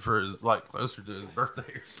Brett for his closer to his birthday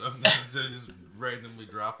or something instead of just randomly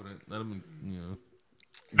dropping it. Let him,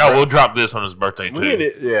 No, we'll drop this on his birthday too.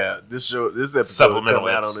 This episode will Supplemental come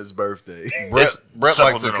out episode. on his birthday. Brett likes to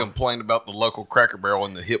supplemental. complain about the local Cracker Barrel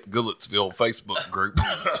in the Hip Goodlettsville Facebook group.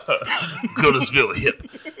 Goodlettsville hip.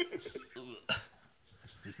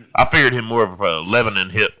 I figured him more of a Lebanon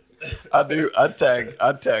hip. I do. I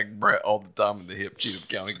tag Brett all the time in the Hip Cheatham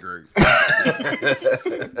County group.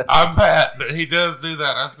 I'm Pat, but he does do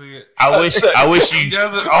that. I see it. I wish He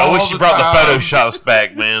does it I all wish you the brought time. the Photoshops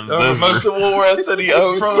back, man. Those most were- The one where I said he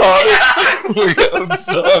owns Sonic. We own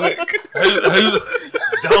Sonic.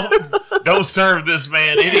 don't serve this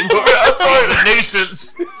man anymore. I'm He's a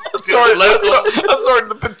nuisance. I started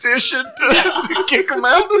the petition to kick him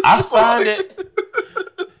out. I signed it.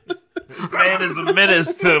 Man is a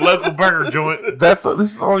menace to a local burger joint. This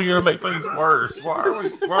is only gonna make things worse. Why are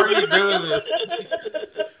you doing this?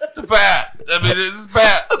 The Pat. I mean, this is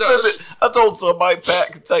Pat. I told somebody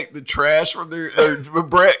Pat could take the trash from their, or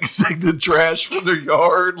Brett could take the trash from their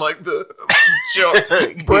yard, like the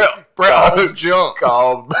junk. Brett hauls junk.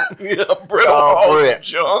 Called. Yeah, Brett hauls Brett.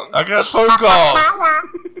 junk. I got a phone call.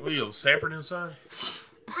 What are you, Sanford inside?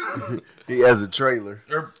 He has a trailer.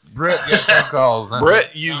 Or Brett gets phone calls now.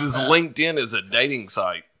 Brett uses LinkedIn as a dating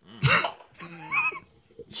site.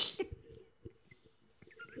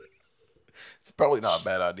 It's probably not a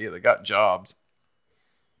bad idea. They got jobs.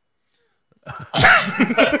 I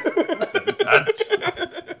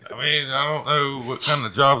mean, I don't know what kind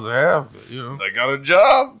of jobs they have, but you know. They got a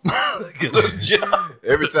job. They got a job.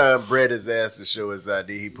 Every time Brett is asked to show his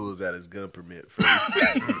ID, he pulls out his gun permit first.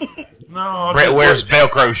 No, Brett wears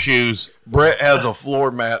Velcro shoes. Brett has a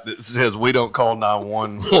floor mat that says we don't call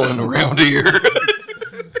 911 around here.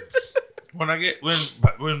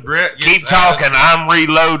 when Brett gets Keep talking. I'm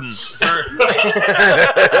reloading. Brett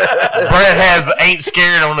has ain't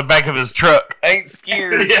scared on the back of his truck. Ain't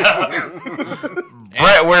scared. Yeah.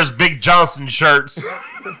 Brett wears Big Johnson shirts.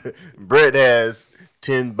 Brett has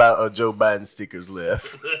 10 Joe Biden stickers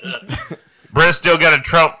left. Brett still got a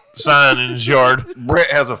Trump sign in his yard. Brett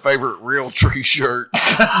has a favorite Real Tree shirt.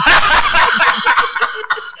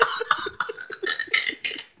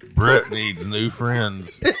 Brett needs new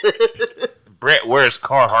friends. Brett wears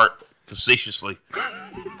Carhartt facetiously.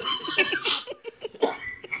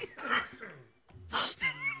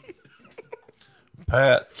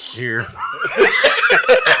 Pat here.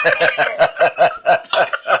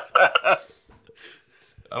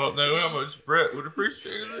 I don't know how much Brett would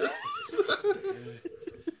appreciate this.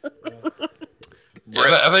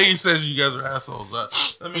 I think he says you guys are assholes.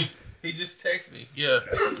 I mean, he just texted me. Yeah.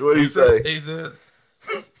 What did he say? He said,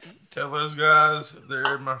 tell those guys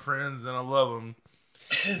they're my friends and I love them.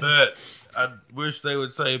 But I wish they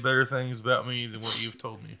would say better things about me than what you've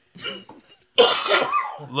told me.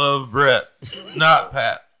 Love, Brett. Not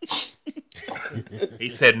Pat. He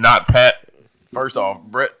said, not Pat. First off,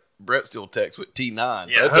 Brett still texts with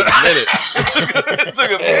T9, so Yeah. it took a minute. It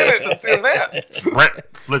took a minute to send that.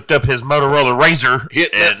 Brett flipped up his Motorola Razor.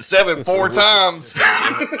 Hit that 7 4 times.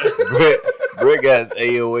 Brett got his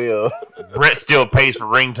AOL. Brett still pays for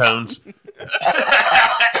ringtones.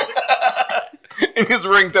 And his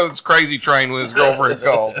ringtone's Crazy Train when his girlfriend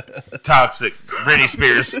calls. Toxic. Britney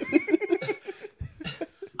Spears.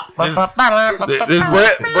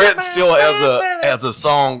 Brett still has a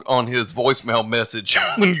song on his voicemail message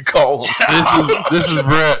when you call him. This is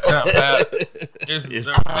Brett, not Pat. This is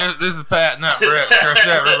Pat, not Brett. Scratch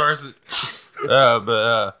that, reverse it.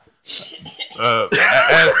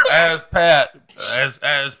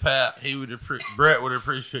 As Pat, Brett would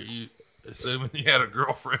appreciate you, assuming you had a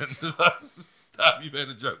girlfriend. The last time you made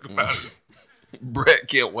a joke about it. Brett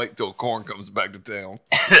can't wait till Korn comes back to town.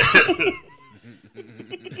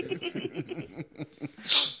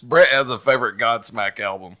 Brett has a favorite Godsmack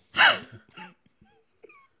album.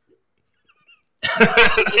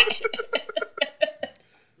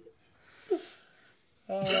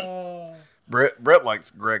 Brett likes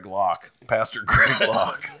Greg Locke, Pastor Greg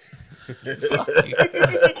Locke.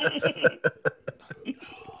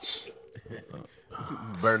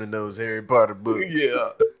 Burning those Harry Potter books. Yeah.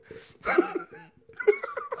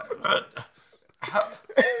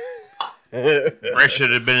 Brett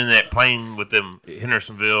should have been in that plane with them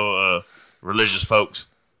Hendersonville religious folks.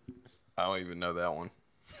 I don't even know that one.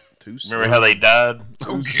 Too soon. Remember how they died?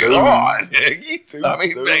 Oh, soon. God. Too I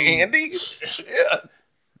mean, soon. Andy? Yeah.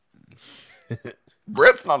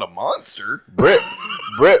 Brett's not a monster.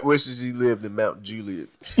 Brett wishes he lived in Mount Juliet.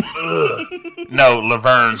 No,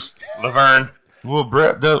 Laverne. Well,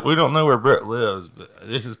 we don't know where Brett lives, but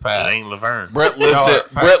this is It Pat. ain't Laverne. Brett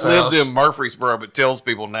lives in Murfreesboro, but tells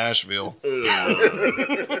people Nashville.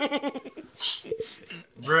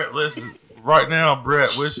 Brett wishes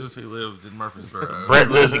he lived in Murfreesboro. Brett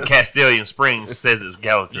lives in Castilian Springs, says it's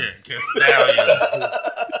Gallatin. Yeah, Castellian.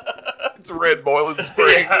 It's Red Boiling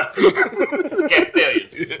Springs. Castilian.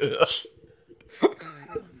 Yeah.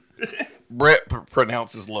 Brett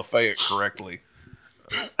pronounces Lafayette correctly.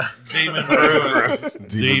 Demon Ruin.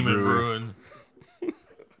 Demon Ruin.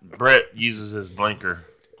 Brett uses his blinker.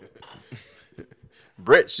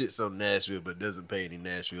 Brett shits on Nashville but doesn't pay any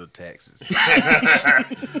Nashville taxes.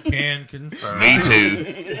 Can confirm. Me too.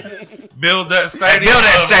 Build that stadium. Build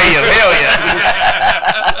that stadium. Hell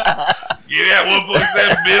yeah. Give that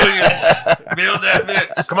 1.7 billion. Build that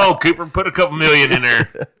bitch. Come on, Cooper. Put a couple million in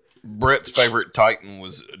there. Brett's favorite Titan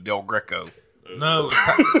was Del Greco. No,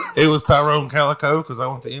 it was Tyrone Calico because I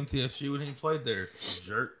went to MTSU when he played there.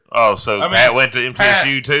 Jerk. Oh, so Pat went to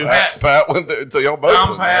MTSU too? Pat went there. So y'all both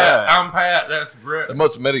went there. I'm Pat. That's Brett. They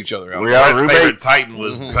must have met each other out We there. are roommates. Favorite Titan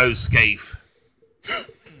was Bo Scaife.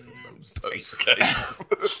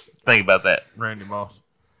 Think about that. Randy Moss.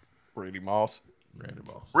 Randy Moss. Randy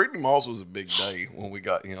Moss. Randy Moss was a big day when we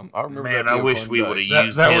got him. I remember. Man, that I being a wish fun we day. would have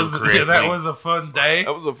used him correctly. That was a fun day.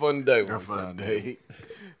 That was a fun day. A fun day.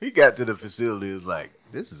 He got to the facility. He was like,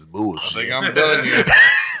 "This is bullshit." I think I'm done here.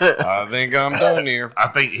 I think I'm done here. I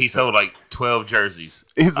think he sold like 12 jerseys.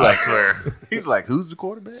 He's I like, swear. He's like, "Who's the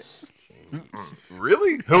quarterback?"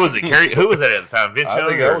 Really? Who was it? Who was that at the time? Vince I Young?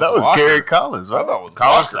 think or- That was Locker. Gary Collins, I right? thought it was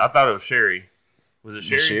Collins? Locker. I thought it was Sherry. Was it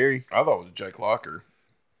Sherry? Sherry. I thought it was Jake Locker.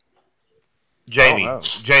 Jamie. I don't know.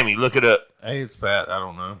 Jamie, look it up. Hey, it's Pat. I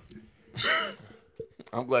don't know.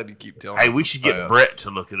 I'm glad you keep telling Hey, us we it's should get Pat. Brett to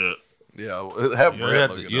look it up. Yeah, have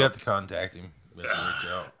Brett look it You up. have to contact him. Reach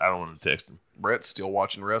out. I don't want to text him. Brett's still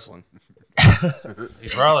watching wrestling. He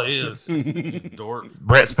probably is. Dork.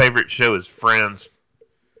 Brett's favorite show is Friends.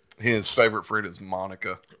 His favorite friend is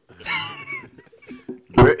Monica.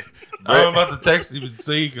 I'm about to text him and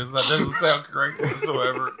see because that doesn't sound correct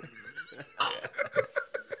whatsoever.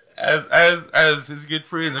 As his good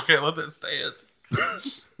friend, I can't let that stand.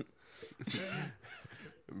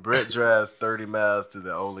 Brett drives 30 miles to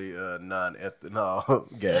the only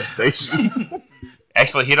non-ethanol gas station.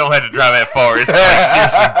 Actually, he don't have to drive that far. It's like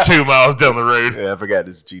seriously 2 miles down the road. Yeah, I forgot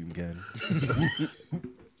this is cheating County.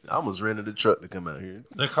 I almost rented a truck to come out here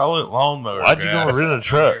They call it lawnmower. Why'd you gas. go rent a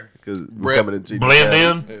truck? because we're coming in cheating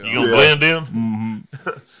Blend County. in? You gonna blend in?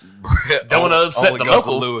 Brett Don't wanna upset only the goes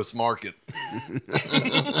to local. Lewis Market.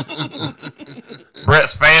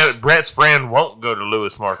 Brett's friend won't go to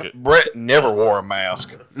Lewis Market. Brett never wore a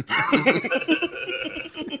mask.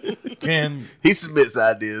 Can He submits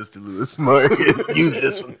ideas to Lewis Market. Use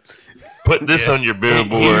this one. Put this on your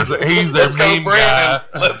billboard. he's their Let's go, meme guy.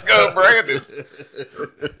 Brandon. Let's go, Brandon.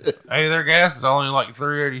 Hey, their gas is only like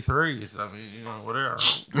 $3.83. So I mean, you know, whatever.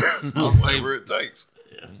 I'll say Whatever it takes.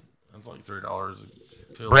 that's like $3.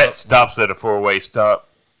 Fill Brett up. stops at a 4-way stop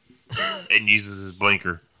and uses his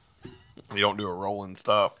blinker. You don't do a rolling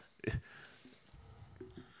stop.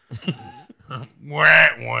 Wah,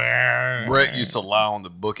 wah. Brett used to lie on the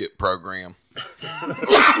Book It program.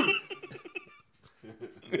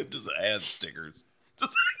 Just add stickers.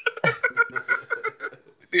 Just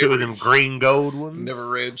Two of them green gold ones. never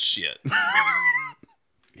read shit.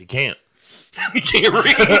 You can't. You can't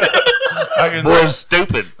read. I can Boy's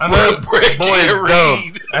stupid. I know. Brett Boy is can't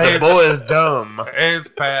dumb. read. The boy is dumb. Hey, it's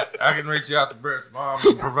Pat. I can reach out to Brett's mom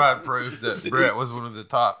and provide proof that Brett was one of the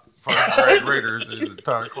top first grade readers in his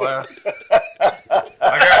entire class. There's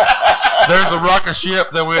a rocket ship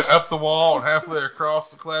that went up the wall and halfway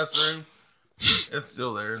across the classroom. It's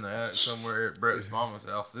still there in the attic somewhere at Brett's mama's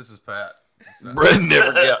house. This is Pat. Brett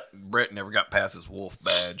never got past his wolf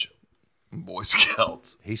badge. in Boy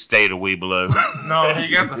Scouts. He stayed a wee below. No, he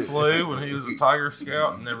got the flu when he was a Tiger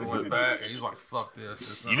Scout and never went back. He's like, fuck this.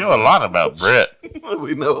 It's not You know a lot about Brett.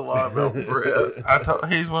 We know a lot about Brett.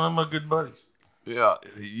 He's one of my good buddies. Yeah,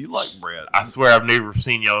 you like Brett. I swear I've never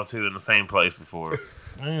seen y'all two in the same place before.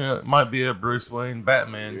 Yeah, it might be a Bruce Wayne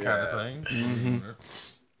Batman kind of thing. Mm-hmm.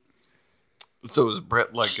 So is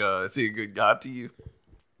Brett like, is he a good guy to you?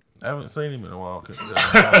 I haven't seen him in a while. Couldn't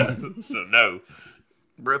tell you. So no.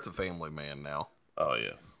 Brett's a family man now. Oh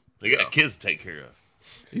yeah. They got kids to take care of.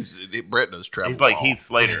 Brett does travel. He's like ball. Heath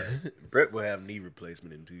Slater. Brett will have knee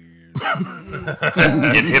replacement in 2 years.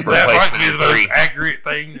 And hip That might replacement be in the most 3. accurate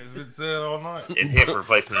thing that's been said all night. And hip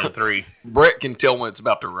replacement in 3. Brett can tell when it's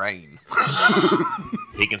about to rain.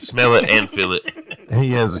 He can smell it and feel it.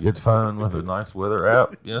 He has a good fun with a nice weather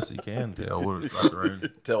app. Yes, he can tell when it's about to rain.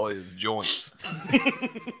 Tell his joints.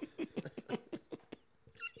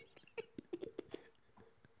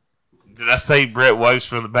 Did I say Brett wipes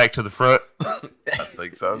from the back to the front? I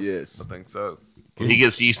think so. Yes. I think so. He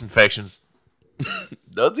gets yeast infections.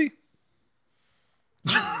 Does he?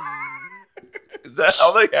 Is that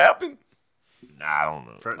how they happen? Nah, I don't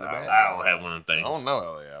know. Front to back. I don't have one of them I don't things. know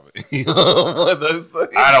how they happen. One of those things.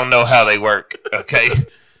 I don't know how they work. Okay.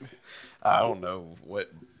 I don't know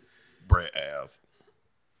what Brett has.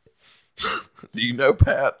 Do you know,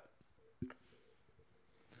 Pat?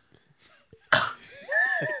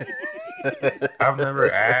 I've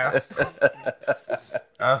never asked.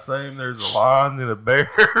 I assume there's a lion and a bear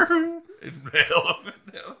and an elephant.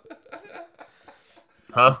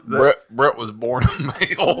 Huh? Brett was born a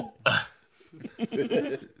male.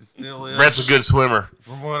 Still is. Brett's a good swimmer.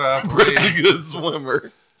 From what I Brett's a believe, good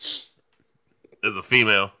swimmer. As a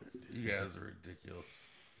female. you guys are ridiculous.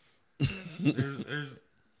 There's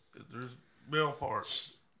male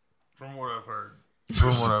parts, from what I've heard.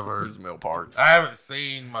 There's male parts. I haven't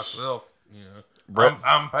seen myself. You know,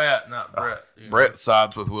 I'm Pat, not Brett. Brett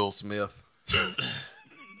sides with Will Smith.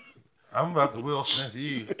 I'm about to Will Smith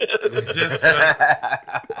you. Just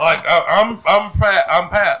I'm Pat. I'm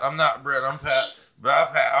Pat. I'm not Brett. I'm Pat. But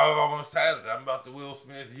I've almost had it. I'm about to Will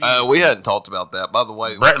Smith you. We hadn't talked about that, by the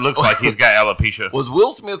way. Brett looks like he's got alopecia. Was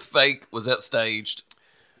Will Smith fake? Was that staged?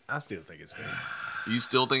 I still think it's fake. You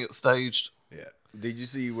still think it's staged? Yeah. Did you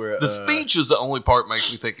see where The speech is the only part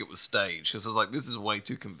makes me think it was staged because I was like, this is way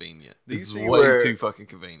too convenient. Did you This is see way where- too fucking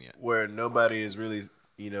convenient. where nobody has really,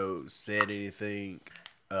 said anything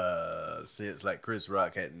since like Chris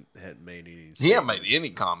Rock hadn't made any. He hadn't made statements. any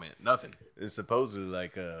comment, nothing. And supposedly,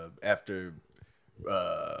 like after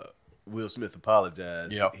Will Smith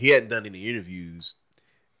apologized, Yep. he hadn't done any interviews,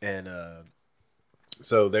 and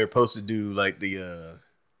so they're supposed to do like the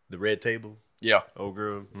red table, Yeah. old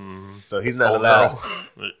girl. Mm-hmm. So he's not Old allowed.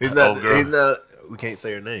 girl. He's not. Old girl. He's not. We can't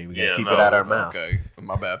say her name. We gotta Yeah, keep no, it out our mouth. Okay,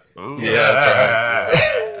 my bad. Ooh. Yeah,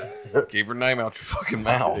 that's right. Keep her name out your fucking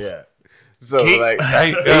mouth. Yeah. So Keep- like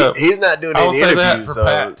Hey, he's not doing I'll any say that interviews. for So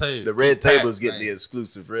Pat, too. the red Keep Pat's table's getting name. the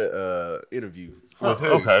exclusive interview. With who?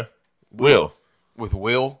 Okay. Will. With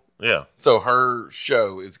Will. Yeah. So her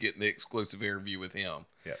show is getting the exclusive interview with him.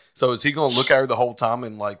 Yeah. So is he going to look at her the whole time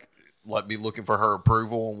and like be looking for her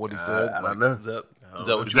approval on what he said? I don't Like, know. Is that Is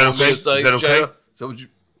what Is you that want me okay? to say? Is that okay? Jay? Is that what you?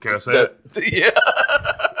 Can I say it? Yeah.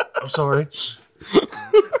 I'm sorry.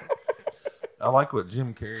 I like what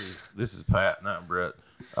Jim Carrey. This is Pat, not Brett.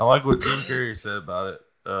 I like what Jim Carrey said about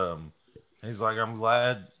it. He's like, I'm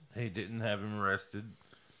glad he didn't have him arrested.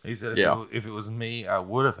 He said, if it was me, I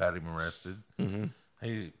would have had him arrested.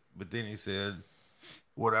 Mm-hmm. But then he said,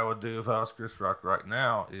 what I would do if I was Chris Rock right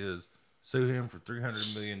now is sue him for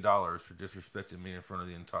 $300 million for disrespecting me in front of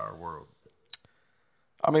the entire world.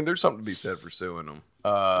 I mean, there's something to be said for suing him.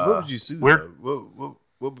 What would you sue? we're- Though?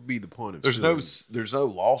 What would be the point of There's suing? there's no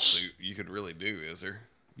lawsuit you could really do, is there?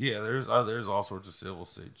 Yeah, there's all sorts of civil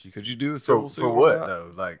suits. Could you do a for, civil suit for on what that?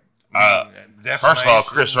 though? Like First of all,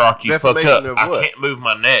 Chris Rock, you fucked Defamation up. of I what? can't move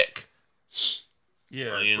my neck.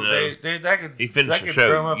 Yeah, Well, you but know, that could he finished that the could show.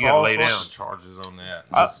 drum up You gotta all lay sorts down. of charges on that.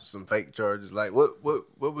 just some fake charges. Like what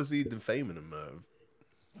was he defaming him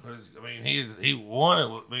of? 'Cause, I mean, he won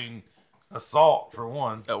it. I mean, assault for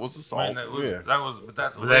one. That was I assault. mean, Yeah. but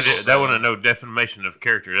that's But that wasn't no defamation of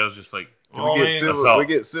character. That was just like Well, we I get mean, civil. assault. We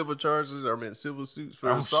get civil charges. I mean, civil suits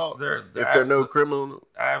for assault. There if they're no criminal,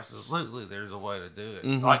 absolutely, there's a way to do it.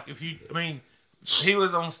 Mhm. Like if you, I mean, he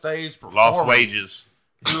was on stage performing. lost wages.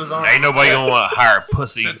 He was on. Ain't nobody gonna want to hire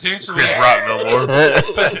pussy Potentially. Chris Rock no more.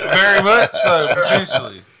 Very much so,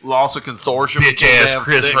 potentially. Lost a consortium. Bitch Can't ass have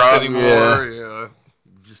Chris sex Rock. anymore. Yeah.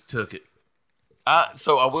 Just took it.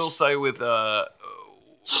 So I will say with that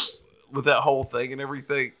whole thing and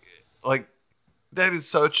everything, like that is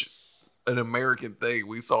such an American thing.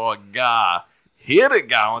 We saw a guy hit a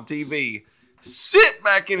guy on TV, sit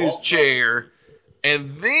back in his chair,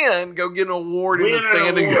 and then go get an award in the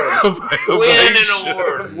standing Win an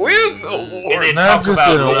award. Win an award. And then Not talk just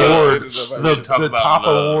about an love. award, And the, then talk the about top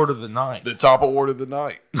love. award of the night, The top award of the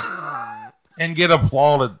night. and get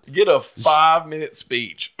applauded. Get a 5-minute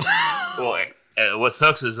speech. Well, what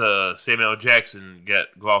sucks is Samuel L. Jackson got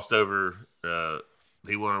glossed over.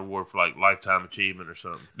 He won an award for like lifetime achievement or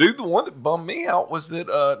something. Dude, the one that bummed me out was that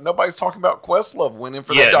nobody's talking about Questlove winning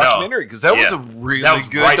for Yeah, that no. documentary because that was Yeah. a really That was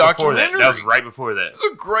good right before documentary. that. That was right before that. It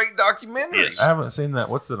was a great documentary. Yes. I haven't seen that.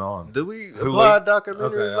 What's it on? do we Hulu. apply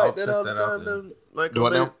documentaries Okay, like I'll that check all the that out time? then. Though? Like, Do I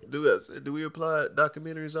know? do we apply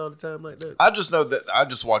documentaries all the time like that? I just know that I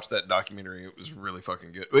just watched that documentary. It was really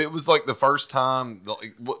fucking good. It was like the first time, but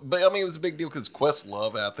I mean, it was a big deal because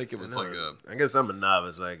Questlove, and I think it was like a. I guess I'm a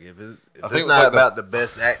novice. Like if I it's think it was not like about the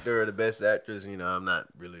best actor or the best actress, I'm not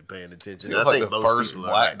really paying attention. It was I like think the most first people are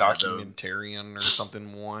black like that, though. documentarian or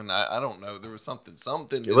something. I don't know. There was something.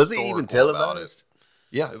 Was it even historical about televised?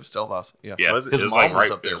 it. Yeah, it was televised. Yeah, Yeah, Was it? His was mom like was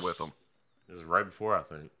right up there there. with him. It was right before, I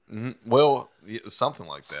think. Well, it was something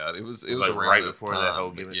like that. It was like around right that before time, that whole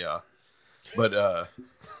but gimmick. Yeah, but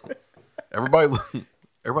everybody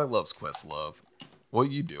loves Questlove. What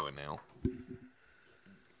are you doing now?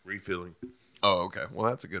 Refilling. Oh, okay. Well,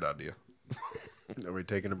 that's a good idea. Are we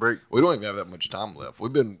taking a break? We don't even have that much time left.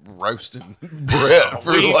 We've been roasting Brett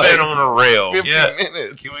for We've like been on a rail. 50 Yeah.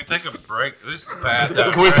 minutes. Can we take a break? This is bad.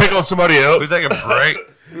 Can we pick on somebody else? We take a break.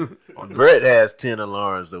 Brett has 10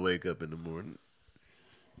 alarms to wake up in the morning.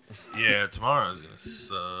 Yeah, tomorrow's gonna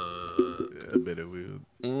suck. Yeah, I bet it will.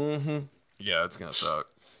 Mm-hmm. Yeah, it's gonna suck.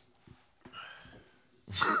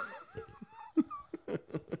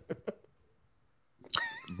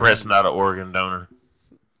 Brett's not an organ donor.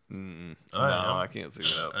 No, I I can't see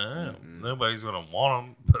that. Nobody's gonna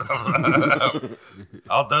want them, but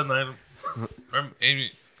I'll donate them.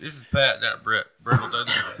 Amy, this is Pat, not Brett. Brett will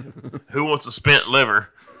donate them. Who wants a spent liver?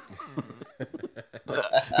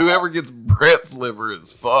 Whoever gets Brett's liver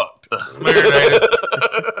is fucked. It's marinated.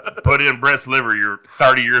 Put in Brett's liver. You're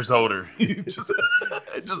 30 years older. It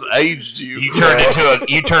just aged you.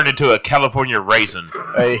 You turned into a California raisin.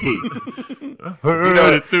 Hey,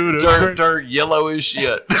 Turn yellow as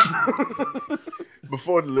shit.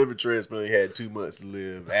 before the liver transplant, he had 2 months to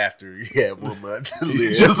live. After, he had 1 month to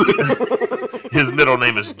live. His middle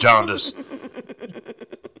name is Jaundice.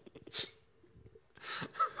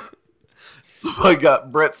 Somebody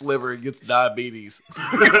got Brett's liver and gets diabetes.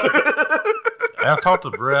 I talked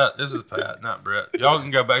to Brett. This is Pat, not Brett. Y'all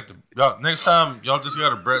can go back to y'all next time. Y'all just go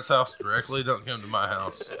to Brett's house directly. Don't come to my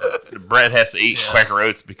house. Brett has to eat Quaker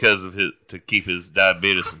Oats because of to keep his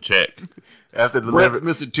diabetes in check. After the Brett's liver,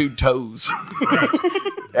 missing 2 toes. Brett's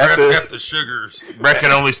got the sugars. Brett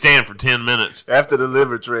can only stand for 10 minutes. after the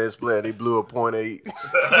liver transplant, he blew a .8.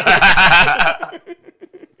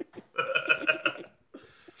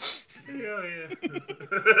 Hell yeah.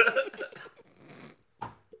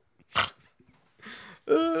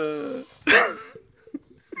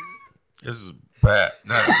 This is Pat,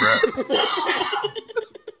 not Brett.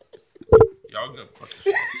 Y'all go fuck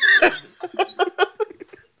yourself.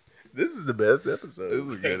 This is the best episode. This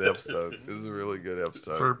is a good episode. This is a really good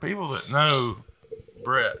episode. For people that know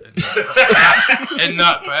Brett and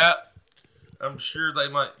not Pat, I'm sure they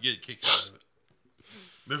might get a kick out of it.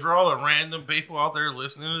 But for all the random people out there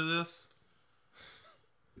listening to this,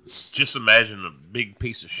 Just imagine a big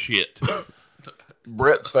piece of shit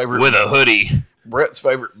Brett's favorite with a hoodie. Brett's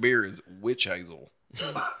favorite beer is Witch Hazel.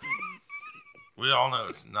 we all know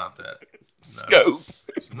it's not that. No, Scope.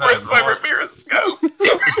 it's not Brett's Mark. favorite beer is Scope.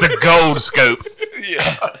 It's the gold scope.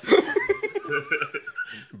 Yeah.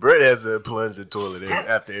 Brett has to plunge the toilet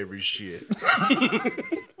after every shit.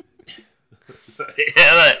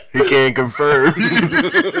 Yeah, He can confirm.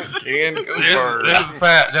 Can confirm. This is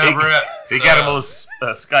Pat, not Brett. he got him on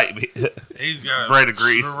Skype. He's got Brett a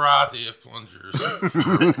agrees. variety of plungers.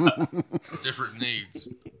 Different needs.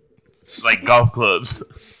 Like golf clubs.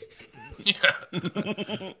 Yeah.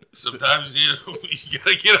 Sometimes you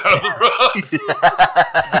gotta get out of the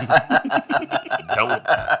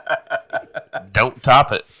rough. Don't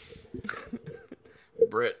top it.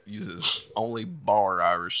 Brett uses only bar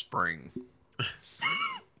Irish Spring.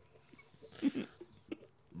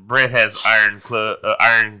 Brett has iron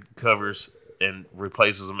covers and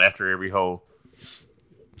replaces them after every hole.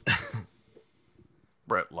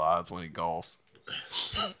 Brett lies when he golfs.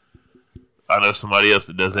 I know somebody else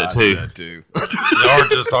that does that I do too. that too. Y'all are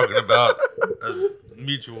just talking about a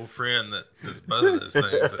mutual friend that does both of those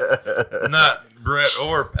things. Not Brett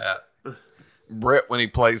or Pat. Brett, when he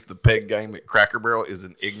plays the peg game at Cracker Barrel, is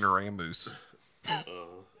an ignoramus.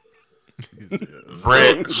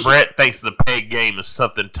 Brett thinks the peg game is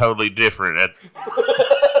something totally different. At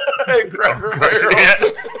Cracker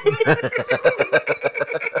Barrel.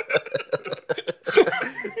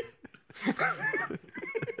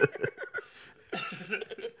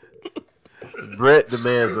 Brett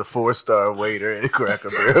demands a 4-star waiter at Cracker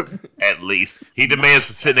Barrel. At least he demands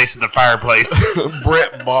to sit next to the fireplace.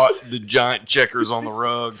 Brett bought the giant checkers on the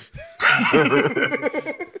rug.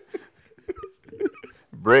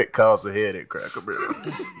 Brett calls ahead at Cracker Barrel.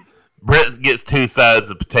 Brett gets 2 sides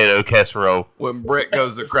of potato casserole. When Brett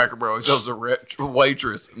goes to Cracker Barrel, he tells the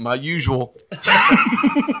waitress, "My usual."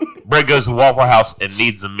 Brett goes to Waffle House and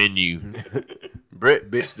needs a menu.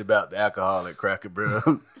 Brett bitched about the alcohol at Cracker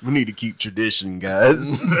Barrel. We need to keep tradition,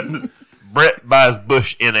 guys. Brett buys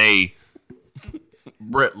Bush NA.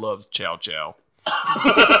 Brett loves Chow Chow.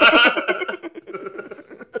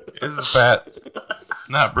 This is Pat,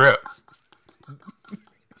 not Brett.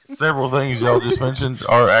 Several things y'all just mentioned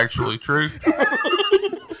are actually true.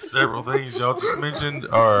 Several things y'all just mentioned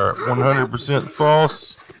are 100%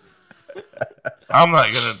 false. I'm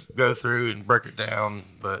not gonna go through and break it down,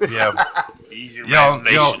 but yeah,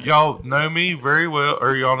 y'all know me very well,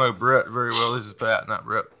 or y'all know Brett very well. This is Pat, not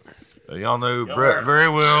Brett. Y'all know Brett very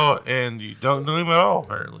well, and you don't know him at all,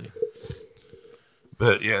 apparently.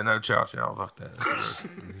 But yeah, no chow chow, fuck that.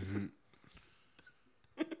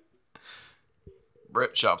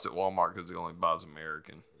 Brett shops at Walmart because he only buys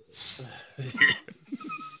American.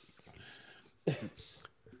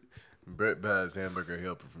 Brett buys hamburger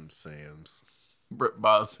helper from Sam's. Brett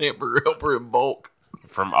buys hamburger helper in bulk.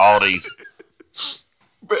 From Aldi's.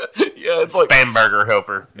 Yeah, it's like Spam burger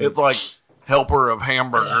helper. it's like helper of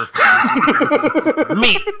hamburger.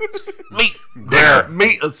 Meat.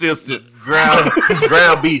 Meat assistant.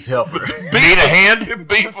 Ground beef helper. Need a hand?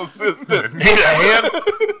 Beef assistant. Need a hand?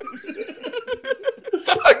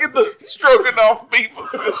 I get the stroking off beef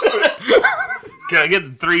assistant. Can I get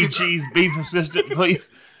the 3 cheese beef assistant, please?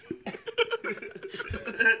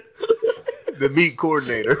 The meat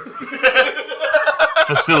coordinator.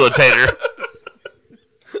 Facilitator.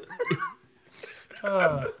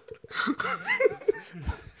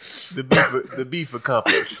 The beef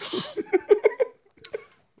accomplice.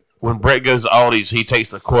 When Brett goes to Aldi's, he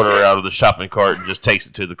takes a quarter out of the shopping cart and just takes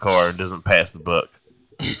it to the car and doesn't pass the buck.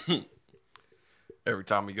 Every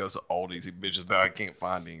time he goes to Aldi's, he bitches about I can't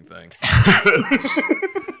find anything.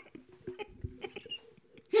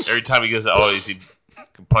 Every time he goes to Aldi's, he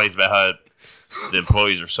complains about how the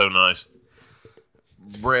employees are so nice.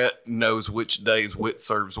 Brett knows which days Wit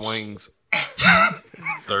serves wings.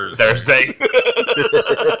 Thursday.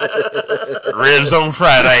 Ribs on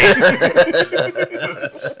Friday.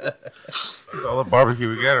 That's all the barbecue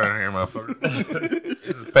we got around here, motherfucker.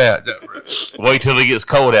 This is bad. Wait till it gets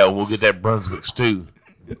cold out and we'll get that Brunswick stew.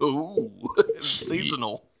 Ooh,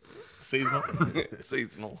 seasonal. Seasonal?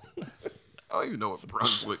 Seasonal. I don't even know what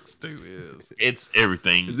Brunswick stew is. It's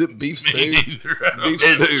everything. Is it beef stew? Beef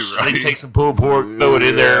It's, stew, right? They take some pulled pork, throw it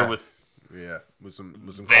in there with with some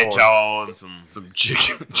veg corn. all and some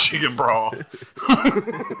chicken broth.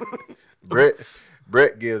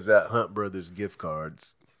 Brett gives out Hunt Brothers gift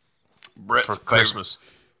cards. Brett's for Christmas.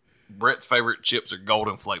 Brett's favorite chips are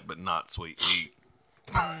Golden Flake, but not sweet heat.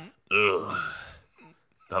 Ugh.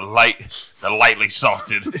 The lightly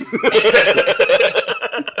salted.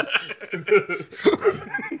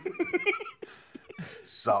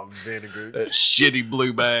 Salt and vinegar. That shitty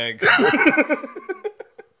blue bag.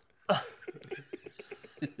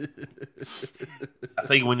 I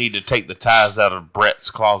think we need to take the ties out of Brett's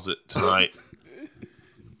closet tonight.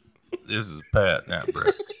 This is Pat now,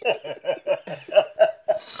 Brett.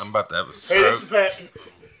 I'm about to have a stroke. Hey, this is Pat.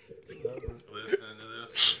 Listening to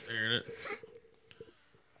this, hearing it.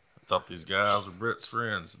 I thought these guys were Brett's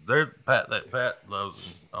friends. They're Pat. That Pat loves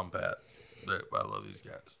them. I'm Pat. I love these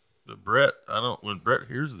guys. But Brett, when Brett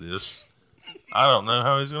hears this, I don't know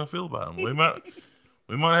how he's gonna feel about him.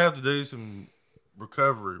 We might have to do some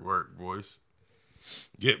recovery work, boys.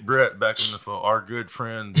 Get Brett back in the fold. Our good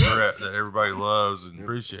friend Brett that everybody loves and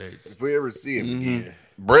appreciates. If we ever see him again.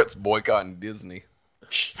 Brett's boycotting Disney.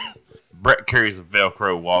 Brett carries a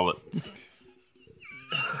Velcro wallet.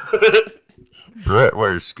 Brett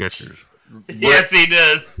wears Skechers. Yes, he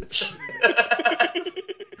does.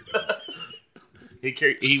 He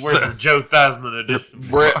wears the Joe Theismann edition.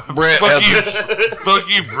 Brett Fuck has you, fuck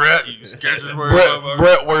you, Brett. You Skechers wearing motherfucker.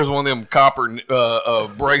 Brett wears one of them copper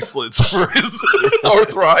bracelets for his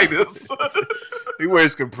arthritis. He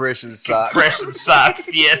wears compression socks. Compression socks,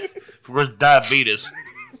 yes, for his diabetes.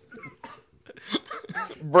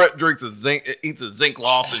 Brett eats a zinc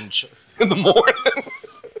lozenge in the morning.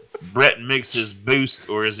 Brett mixes his Boost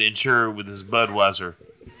or his Ensure with his Budweiser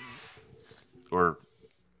or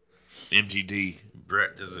MGD.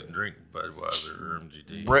 Brett doesn't drink Budweiser or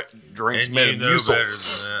MGD. Brett drinks and you know Metamucil. better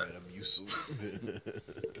than that.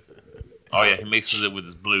 Oh yeah, he mixes it with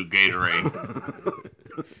his blue Gatorade.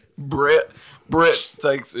 Brett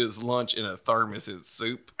takes his lunch in a thermos in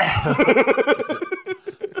soup.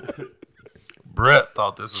 Brett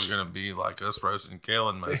thought this was going to be like us roasting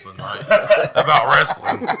Kellen most of the night about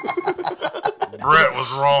wrestling. Brett was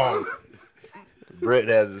wrong. Brett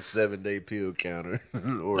has a 7-day pill counter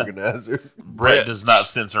organizer. Brett does not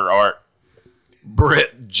censor art.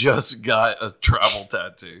 Brett just got a travel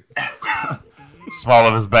tattoo. Small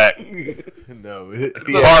of his back. No,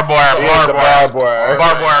 Barbed wire barbed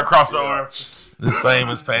wire across the arm. The same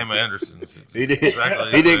as Pam Anderson's. He did.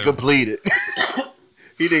 Exactly He the didn't same. complete it.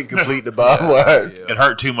 He didn't complete the barbed wire. It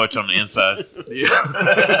hurt too much on the inside.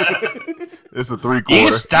 It's a You 3/4.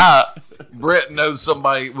 can stop. Brett knows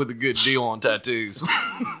somebody with a good deal on tattoos.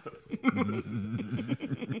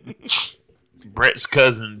 Brett's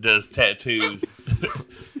cousin does tattoos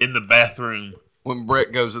in the bathroom. When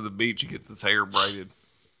Brett goes to the beach, he gets his hair braided.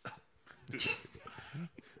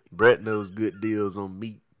 Brett knows good deals on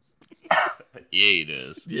meat. Yeah, he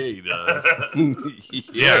does. Yeah, he does.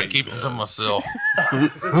 Yeah, I keep it to myself.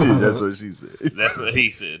 That's what she said. That's what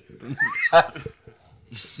he said.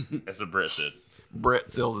 That's what Brett said.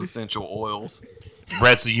 Brett sells essential oils.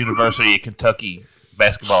 Brett's a University of Kentucky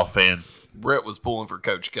basketball fan. Brett was pulling for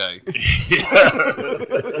Coach K.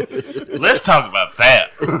 Let's talk about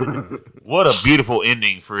that. What a beautiful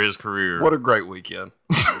ending for his career. What a great weekend.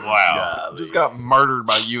 Wow. Just got murdered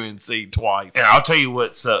by UNC twice. And I'll tell you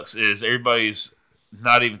what sucks is everybody's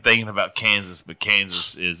not even thinking about Kansas, but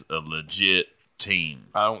Kansas is a legit team.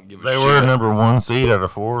 I don't give a They shit. were number 1 seed out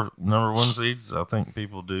of 4 number 1 seeds. I think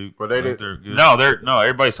people do. Well, they think did- they're good. No,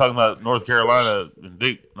 everybody's talking about North Carolina and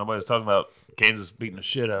Duke. Nobody's talking about Kansas beating the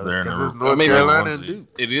shit out of They're them. in Because the- it's North I mean, Carolina one and seed. Duke.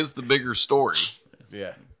 It is the bigger story.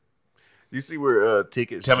 Yeah. You see where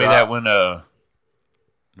tickets Tell me drop? that when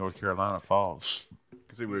North Carolina falls.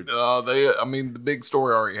 See where, The big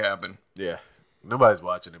story already happened. yeah. Nobody's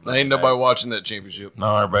watching it. There ain't nobody watching that championship.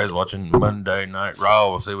 No, everybody's watching Monday Night Raw.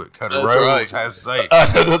 We'll see what Cody That's Rhodes right. has to say.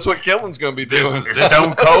 That's what Kellen's going to be doing.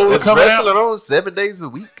 Stone Cold It's coming out. wrestling on 7 days a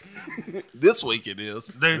week. This week it is.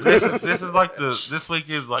 Dude, this is like this week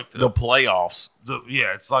is like The playoffs.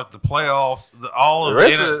 it's like the playoffs. All of The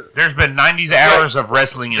rest the of it, There's been 90 hours of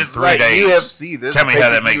wrestling in it's 3 like days. UFC. There's Tell a me how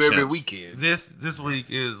that pay-per-view makes every sense. weekend. this week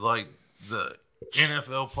is like the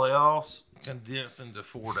NFL playoffs condensed into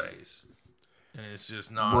 4 days, and it's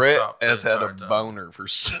just nonstop. Brett the has had a entire time. boner for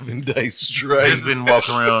 7 days straight. He's been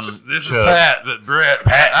walking around. This is Chuck. Pat, but Brett.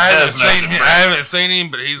 Pat I haven't does nothing, seen him. Brett. I haven't seen him,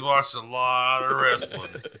 but he's watched a lot of wrestling.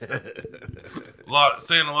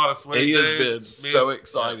 Seeing a lot of sweet He has dudes. been so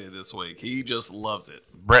excited this week. He just loves it.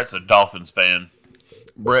 Brett's a Dolphins fan.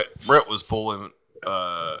 Brett was pulling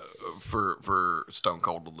for Stone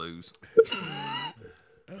Cold to lose.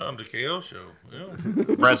 On the KO show.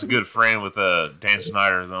 Yeah. Brett's a good friend with Dan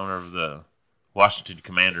Snyder, the owner of the Washington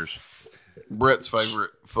Commanders. Brett's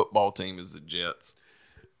favorite football team is the Jets.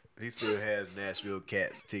 He still has Nashville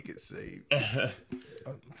Cats tickets saved. I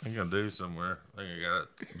think I do somewhere. I think I got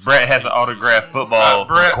it. Brett has an autographed football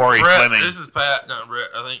from Corey Fleming. This is Pat, not Brett.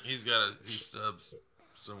 I think he's got a few stubs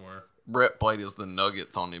somewhere. Brett played as the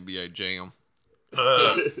Nuggets on NBA Jam.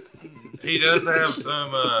 He does have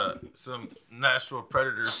some Nashville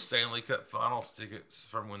Predators Stanley Cup Finals tickets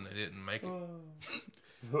from when they didn't make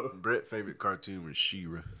it. Brett's favorite cartoon was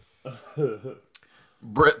She-Ra.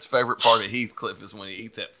 Brett's favorite part of Heathcliff is when he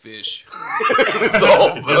eats that fish. His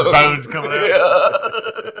bones coming out.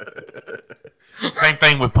 Same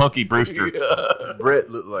thing with Punky Brewster. Brett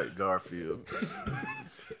looked like Garfield.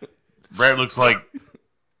 Brett looks like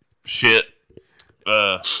shit.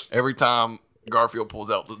 Every time Garfield pulls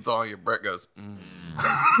out lasagna, Brett goes,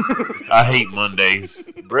 I hate Mondays.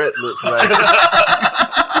 Brett looks like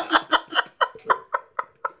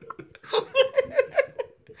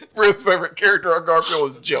Brett's favorite character on Garfield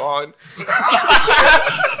was John.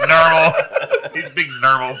 Normal. He's a big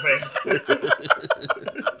normal fan.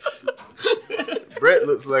 Brett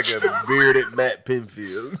looks like a bearded Matt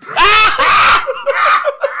Pinfield.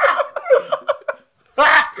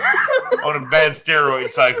 On a bad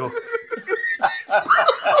steroid cycle.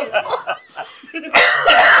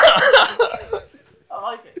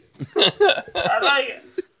 I like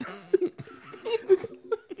it.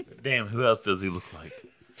 Damn, who else does he look like?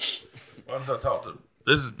 Once I talk to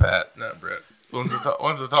this is Pat, not Brett. Once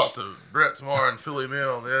I talk to Brett tomorrow and Philly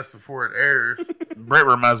Mill on this before it airs. Brett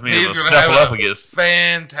reminds me He's of a gonna have a snuffleupagus.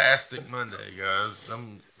 fantastic Monday, guys.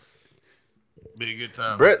 Be a good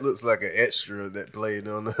time. Brett looks like an extra that played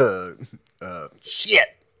on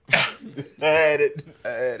shit. I had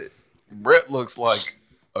it. Brett looks like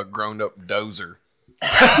a grown-up dozer.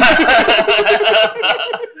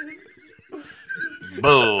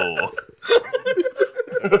 Bull.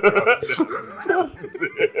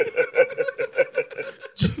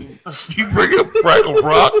 You bring up Fraggle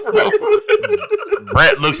Rock for no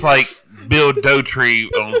Brett looks like Bill Dotree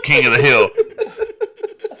on King of the Hill.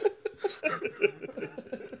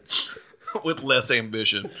 With less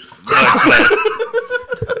ambition.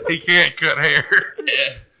 He can't cut hair.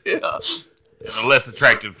 Yeah. And a less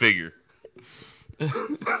attractive figure.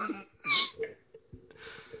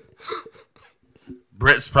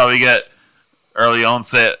 Brett's probably got early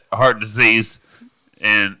onset heart disease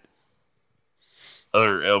and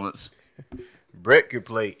other ailments. Brett could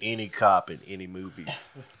play any cop in any movie.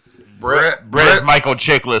 Brett Brett's Michael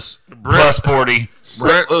Chiklis, plus 40.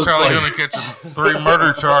 Brett's looks probably like- going to catch 3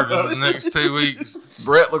 murder charges in the next 2 weeks.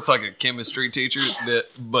 Brett looks like a chemistry teacher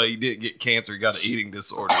but he didn't get cancer. He got an eating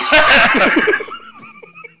disorder.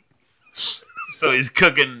 So he's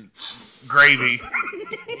cooking gravy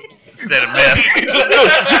instead of meth. He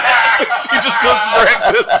just cooks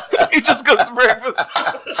breakfast. He just cooks breakfast.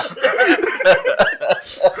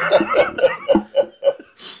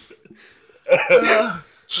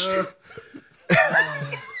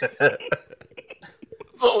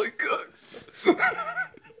 That's all he cooks.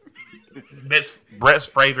 Brett's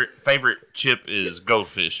favorite chip is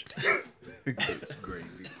goldfish. It's gravy.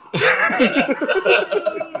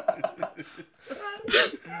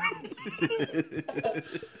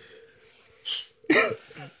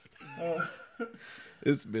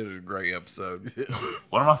 It's been a great episode.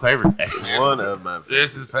 One of my favorite. One of my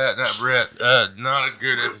This is Pat, not Brett. Not a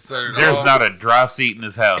good episode at There's all. not a dry seat in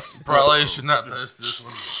this house. Probably should not post this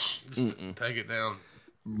one. Just take it down.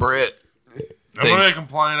 Brett I'm going to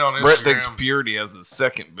complain on Instagram. Brett thinks Purity has the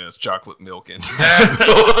second best chocolate milk in.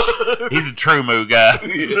 He's a true moo guy.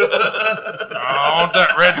 I want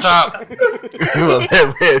that red top. You want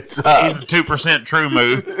that red top. He's a 2% true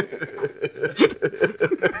moo.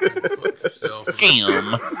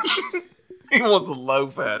 Scam. He wants a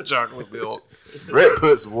low-fat chocolate milk. Brett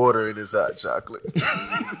puts water in his hot chocolate.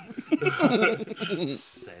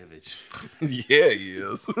 Savage. Yeah, he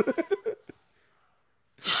is.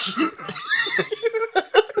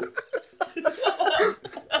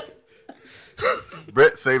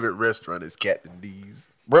 Brett's favorite restaurant is Captain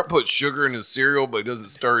D's. Brett puts sugar in his cereal, but he doesn't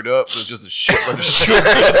stir it up, so it's just a shitload of sugar in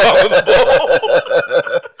the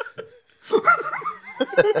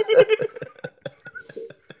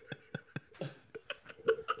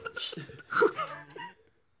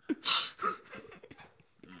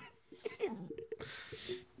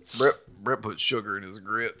bowl. Brett puts sugar in his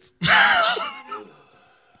grits.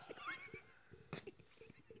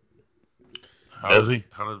 Does he?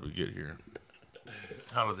 How did we get here?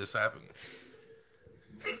 How did this happen?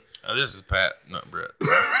 This is Pat, not Brett.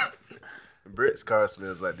 Brett's car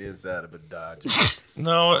smells like the inside of a Dodge.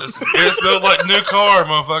 No, it smelled like new car,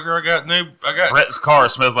 motherfucker. I got. Brett's car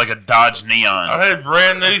smells like a Dodge Neon. I had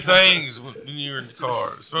brand new things when you were in the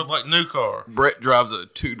car. It smelled like new car. Brett drives a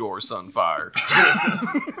 2-door Sunfire.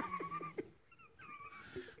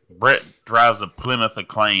 Brett drives a Plymouth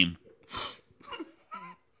Acclaim.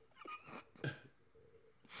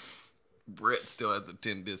 Brett still has a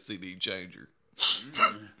 10-disc CD changer.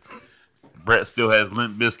 Brett still has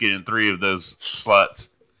Limp Bizkit in 3 of those slots.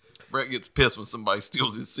 Brett gets pissed when somebody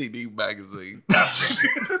steals his CD magazine.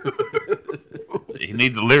 He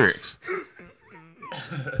needs the lyrics.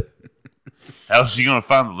 How's he going to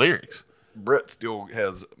find the lyrics? Brett still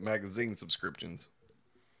has magazine subscriptions.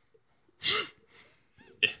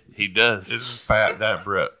 He does. This is Pat, not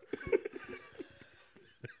Brett.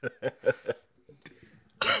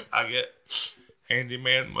 I get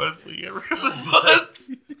handyman monthly every month.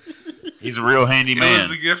 He's a real handy It was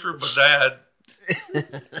man a gift from my dad.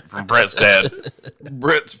 from Brett's dad.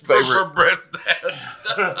 Brett's favorite. From Brett's dad.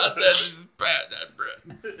 This is Pat, not Brett.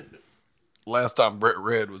 Last time Brett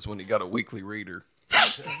read was when he got a weekly reader.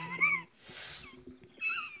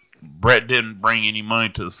 Brett didn't bring any money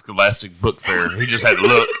to the Scholastic Book Fair. He just had to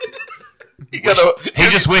look. He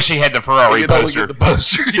just wished he had the Ferrari could only poster. get the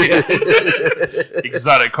poster. Yeah.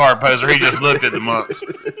 Exotic car poster. He just looked at the months.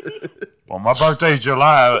 Well, my birthday's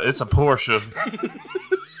July. It's a Porsche.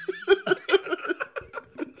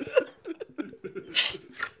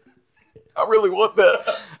 I really want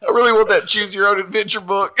that Choose Your Own Adventure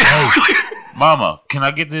book. Hey, Mama, can I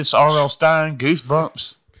get this R.L. Stein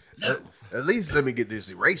Goosebumps? At least let me get this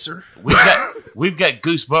eraser. We've got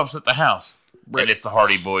Goosebumps at the house. And it's the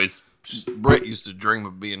Hardy Boys. Brett used to dream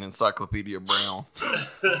of being Encyclopedia Brown.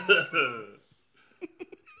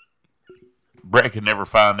 Brett could never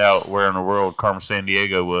find out where in the world Carmen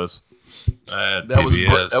Sandiego was.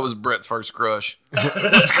 That was Brett's first crush.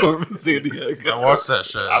 That's Carmen Sandiego. I watched that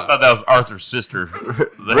show. I thought that was Arthur's sister.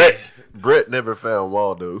 Brett never found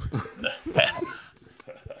Waldo.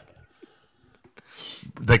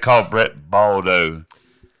 They call Brett Baldo.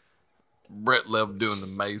 Brett loved doing the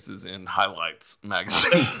mazes in Highlights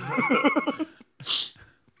magazine.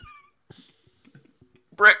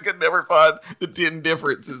 Brett could never find the 10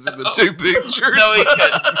 differences in the 2 pictures. No, he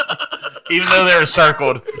couldn't. Even though they were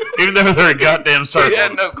circled. Even though they were goddamn circled. He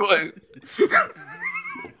had no clue.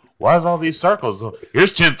 Why is all these circles?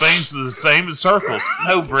 Here's 10 things the same as circles.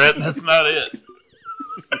 No, Brett, that's not it.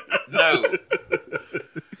 No.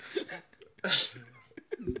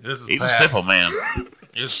 This is He's Pat. a simple man.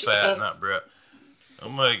 It's Pat, not Brett.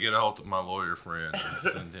 I'm going to get a hold of my lawyer friend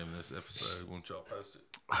and send him this episode. Won't y'all post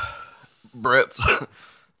it?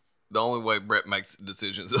 The only way Brett makes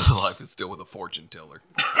decisions in his life is still with a fortune teller.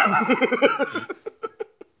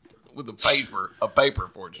 With a paper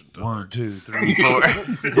fortune teller. 1, 2, 3, 4.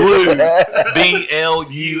 Blue.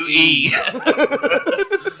 BLUE.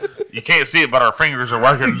 You can't see it, but our fingers are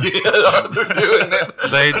working. Yeah, they're doing it.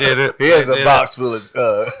 They did it. He has They a did box full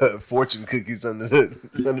of fortune cookies under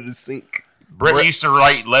the sink. Brett used to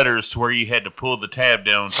write letters to where you had to pull the tab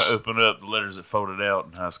down to open up the letters that folded out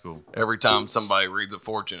in high school. Every time somebody reads a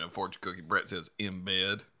fortune cookie, Brett says, "In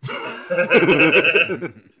bed."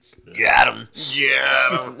 Got him.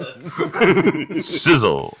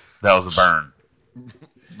 Sizzle. That was a burn.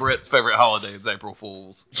 Brett's favorite holiday is April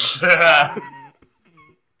Fool's.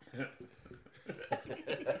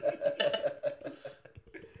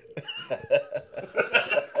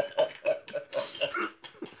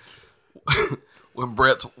 When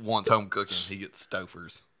Brett wants home cooking, he gets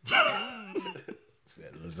Stouffer's.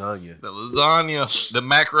 That lasagna. The lasagna. The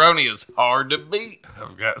macaroni is hard to beat.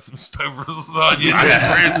 I've got some Stouffer's lasagna in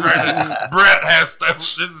the fridge right now. Brett has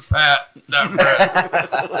Stouffer's. This is Pat, not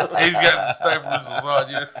Brett. He's got some Stouffer's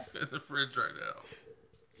lasagna in the fridge right now.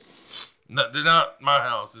 No, not my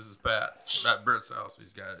house. This is Pat, not Brett's house.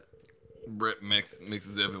 He's got it. Brett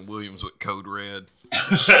mixes Evan Williams with Code Red.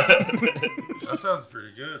 That sounds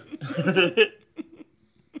pretty good.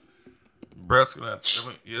 Brett's gonna have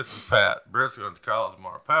to, this is Pat. Brett's going to college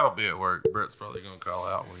tomorrow. Pat will be at work. Brett's probably going to call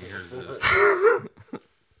out when he hears this.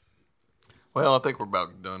 Well, I think we're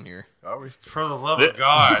about done here. Are we? For the love of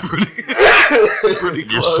God. Pretty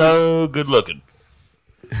You're close. so good looking.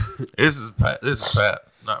 This is Pat, not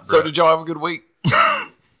Brett. So did y'all have a good week?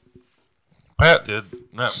 Pat did,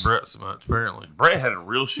 not Brett so much, apparently. Brett had a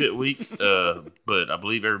real shit week, but I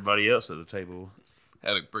believe everybody else at the table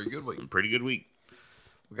Had a pretty good week. had a pretty good week.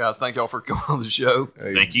 Well, guys, thank y'all for coming on the show.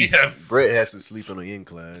 Hey, Thank you. Yeah. Brett has to sleep on the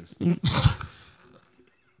incline.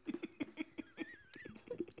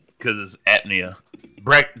 Because it's apnea.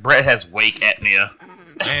 Brett has wake apnea.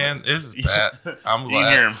 Man, this is Pat. I'm You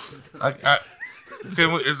can hear glad.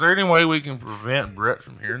 him. Is there any way we can prevent Brett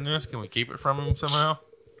from hearing this? Can we keep it from him somehow?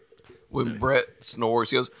 When Brett snores,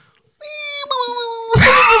 he goes,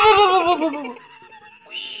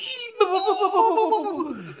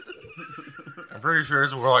 I'm pretty sure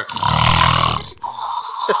it's more like.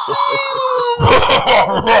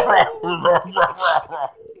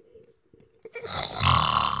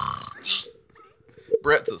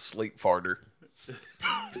 Brett's a sleep farter.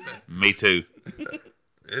 Me too.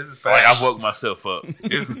 This is Like Pat. I woke myself up.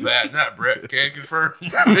 This is Pat, not Brett. Can confirm.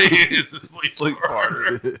 It's a sleep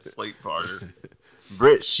farter. Sleep farter.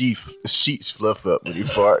 Brett sheets fluff up when he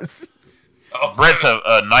farts. Oh, Brett's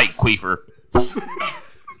a night queefer. I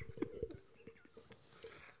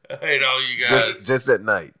hate all you guys. Just at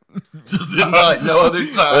night. Just at night, no other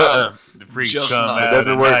time. The freaks Just come night. It out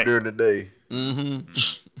doesn't at work night. during the day. Mm-hmm.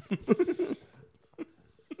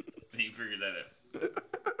 He figured that out.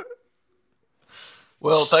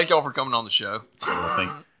 Well, thank y'all for coming on the show. I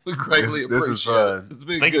think. We greatly This appreciate is fun. it. It's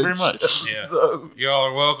been a Thank you good very much. show. Yeah. So, Y'all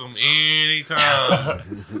are welcome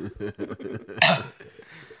anytime.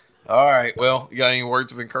 all right. Well, you got any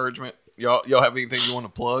words of encouragement? Y'all have anything you want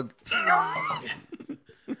to plug?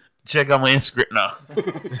 Check out my Instagram now.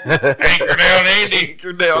 Anchor down, Andy.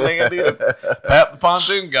 You're down, Andy. Pat the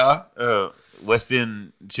Pontoon guy. West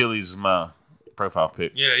End Chili's is my profile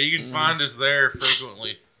pic. Yeah, you can find us there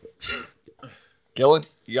frequently. Kellen,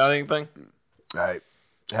 you got anything? All right.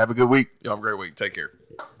 Have a good week. Y'all have a great week. Take care.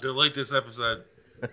 Delete this episode.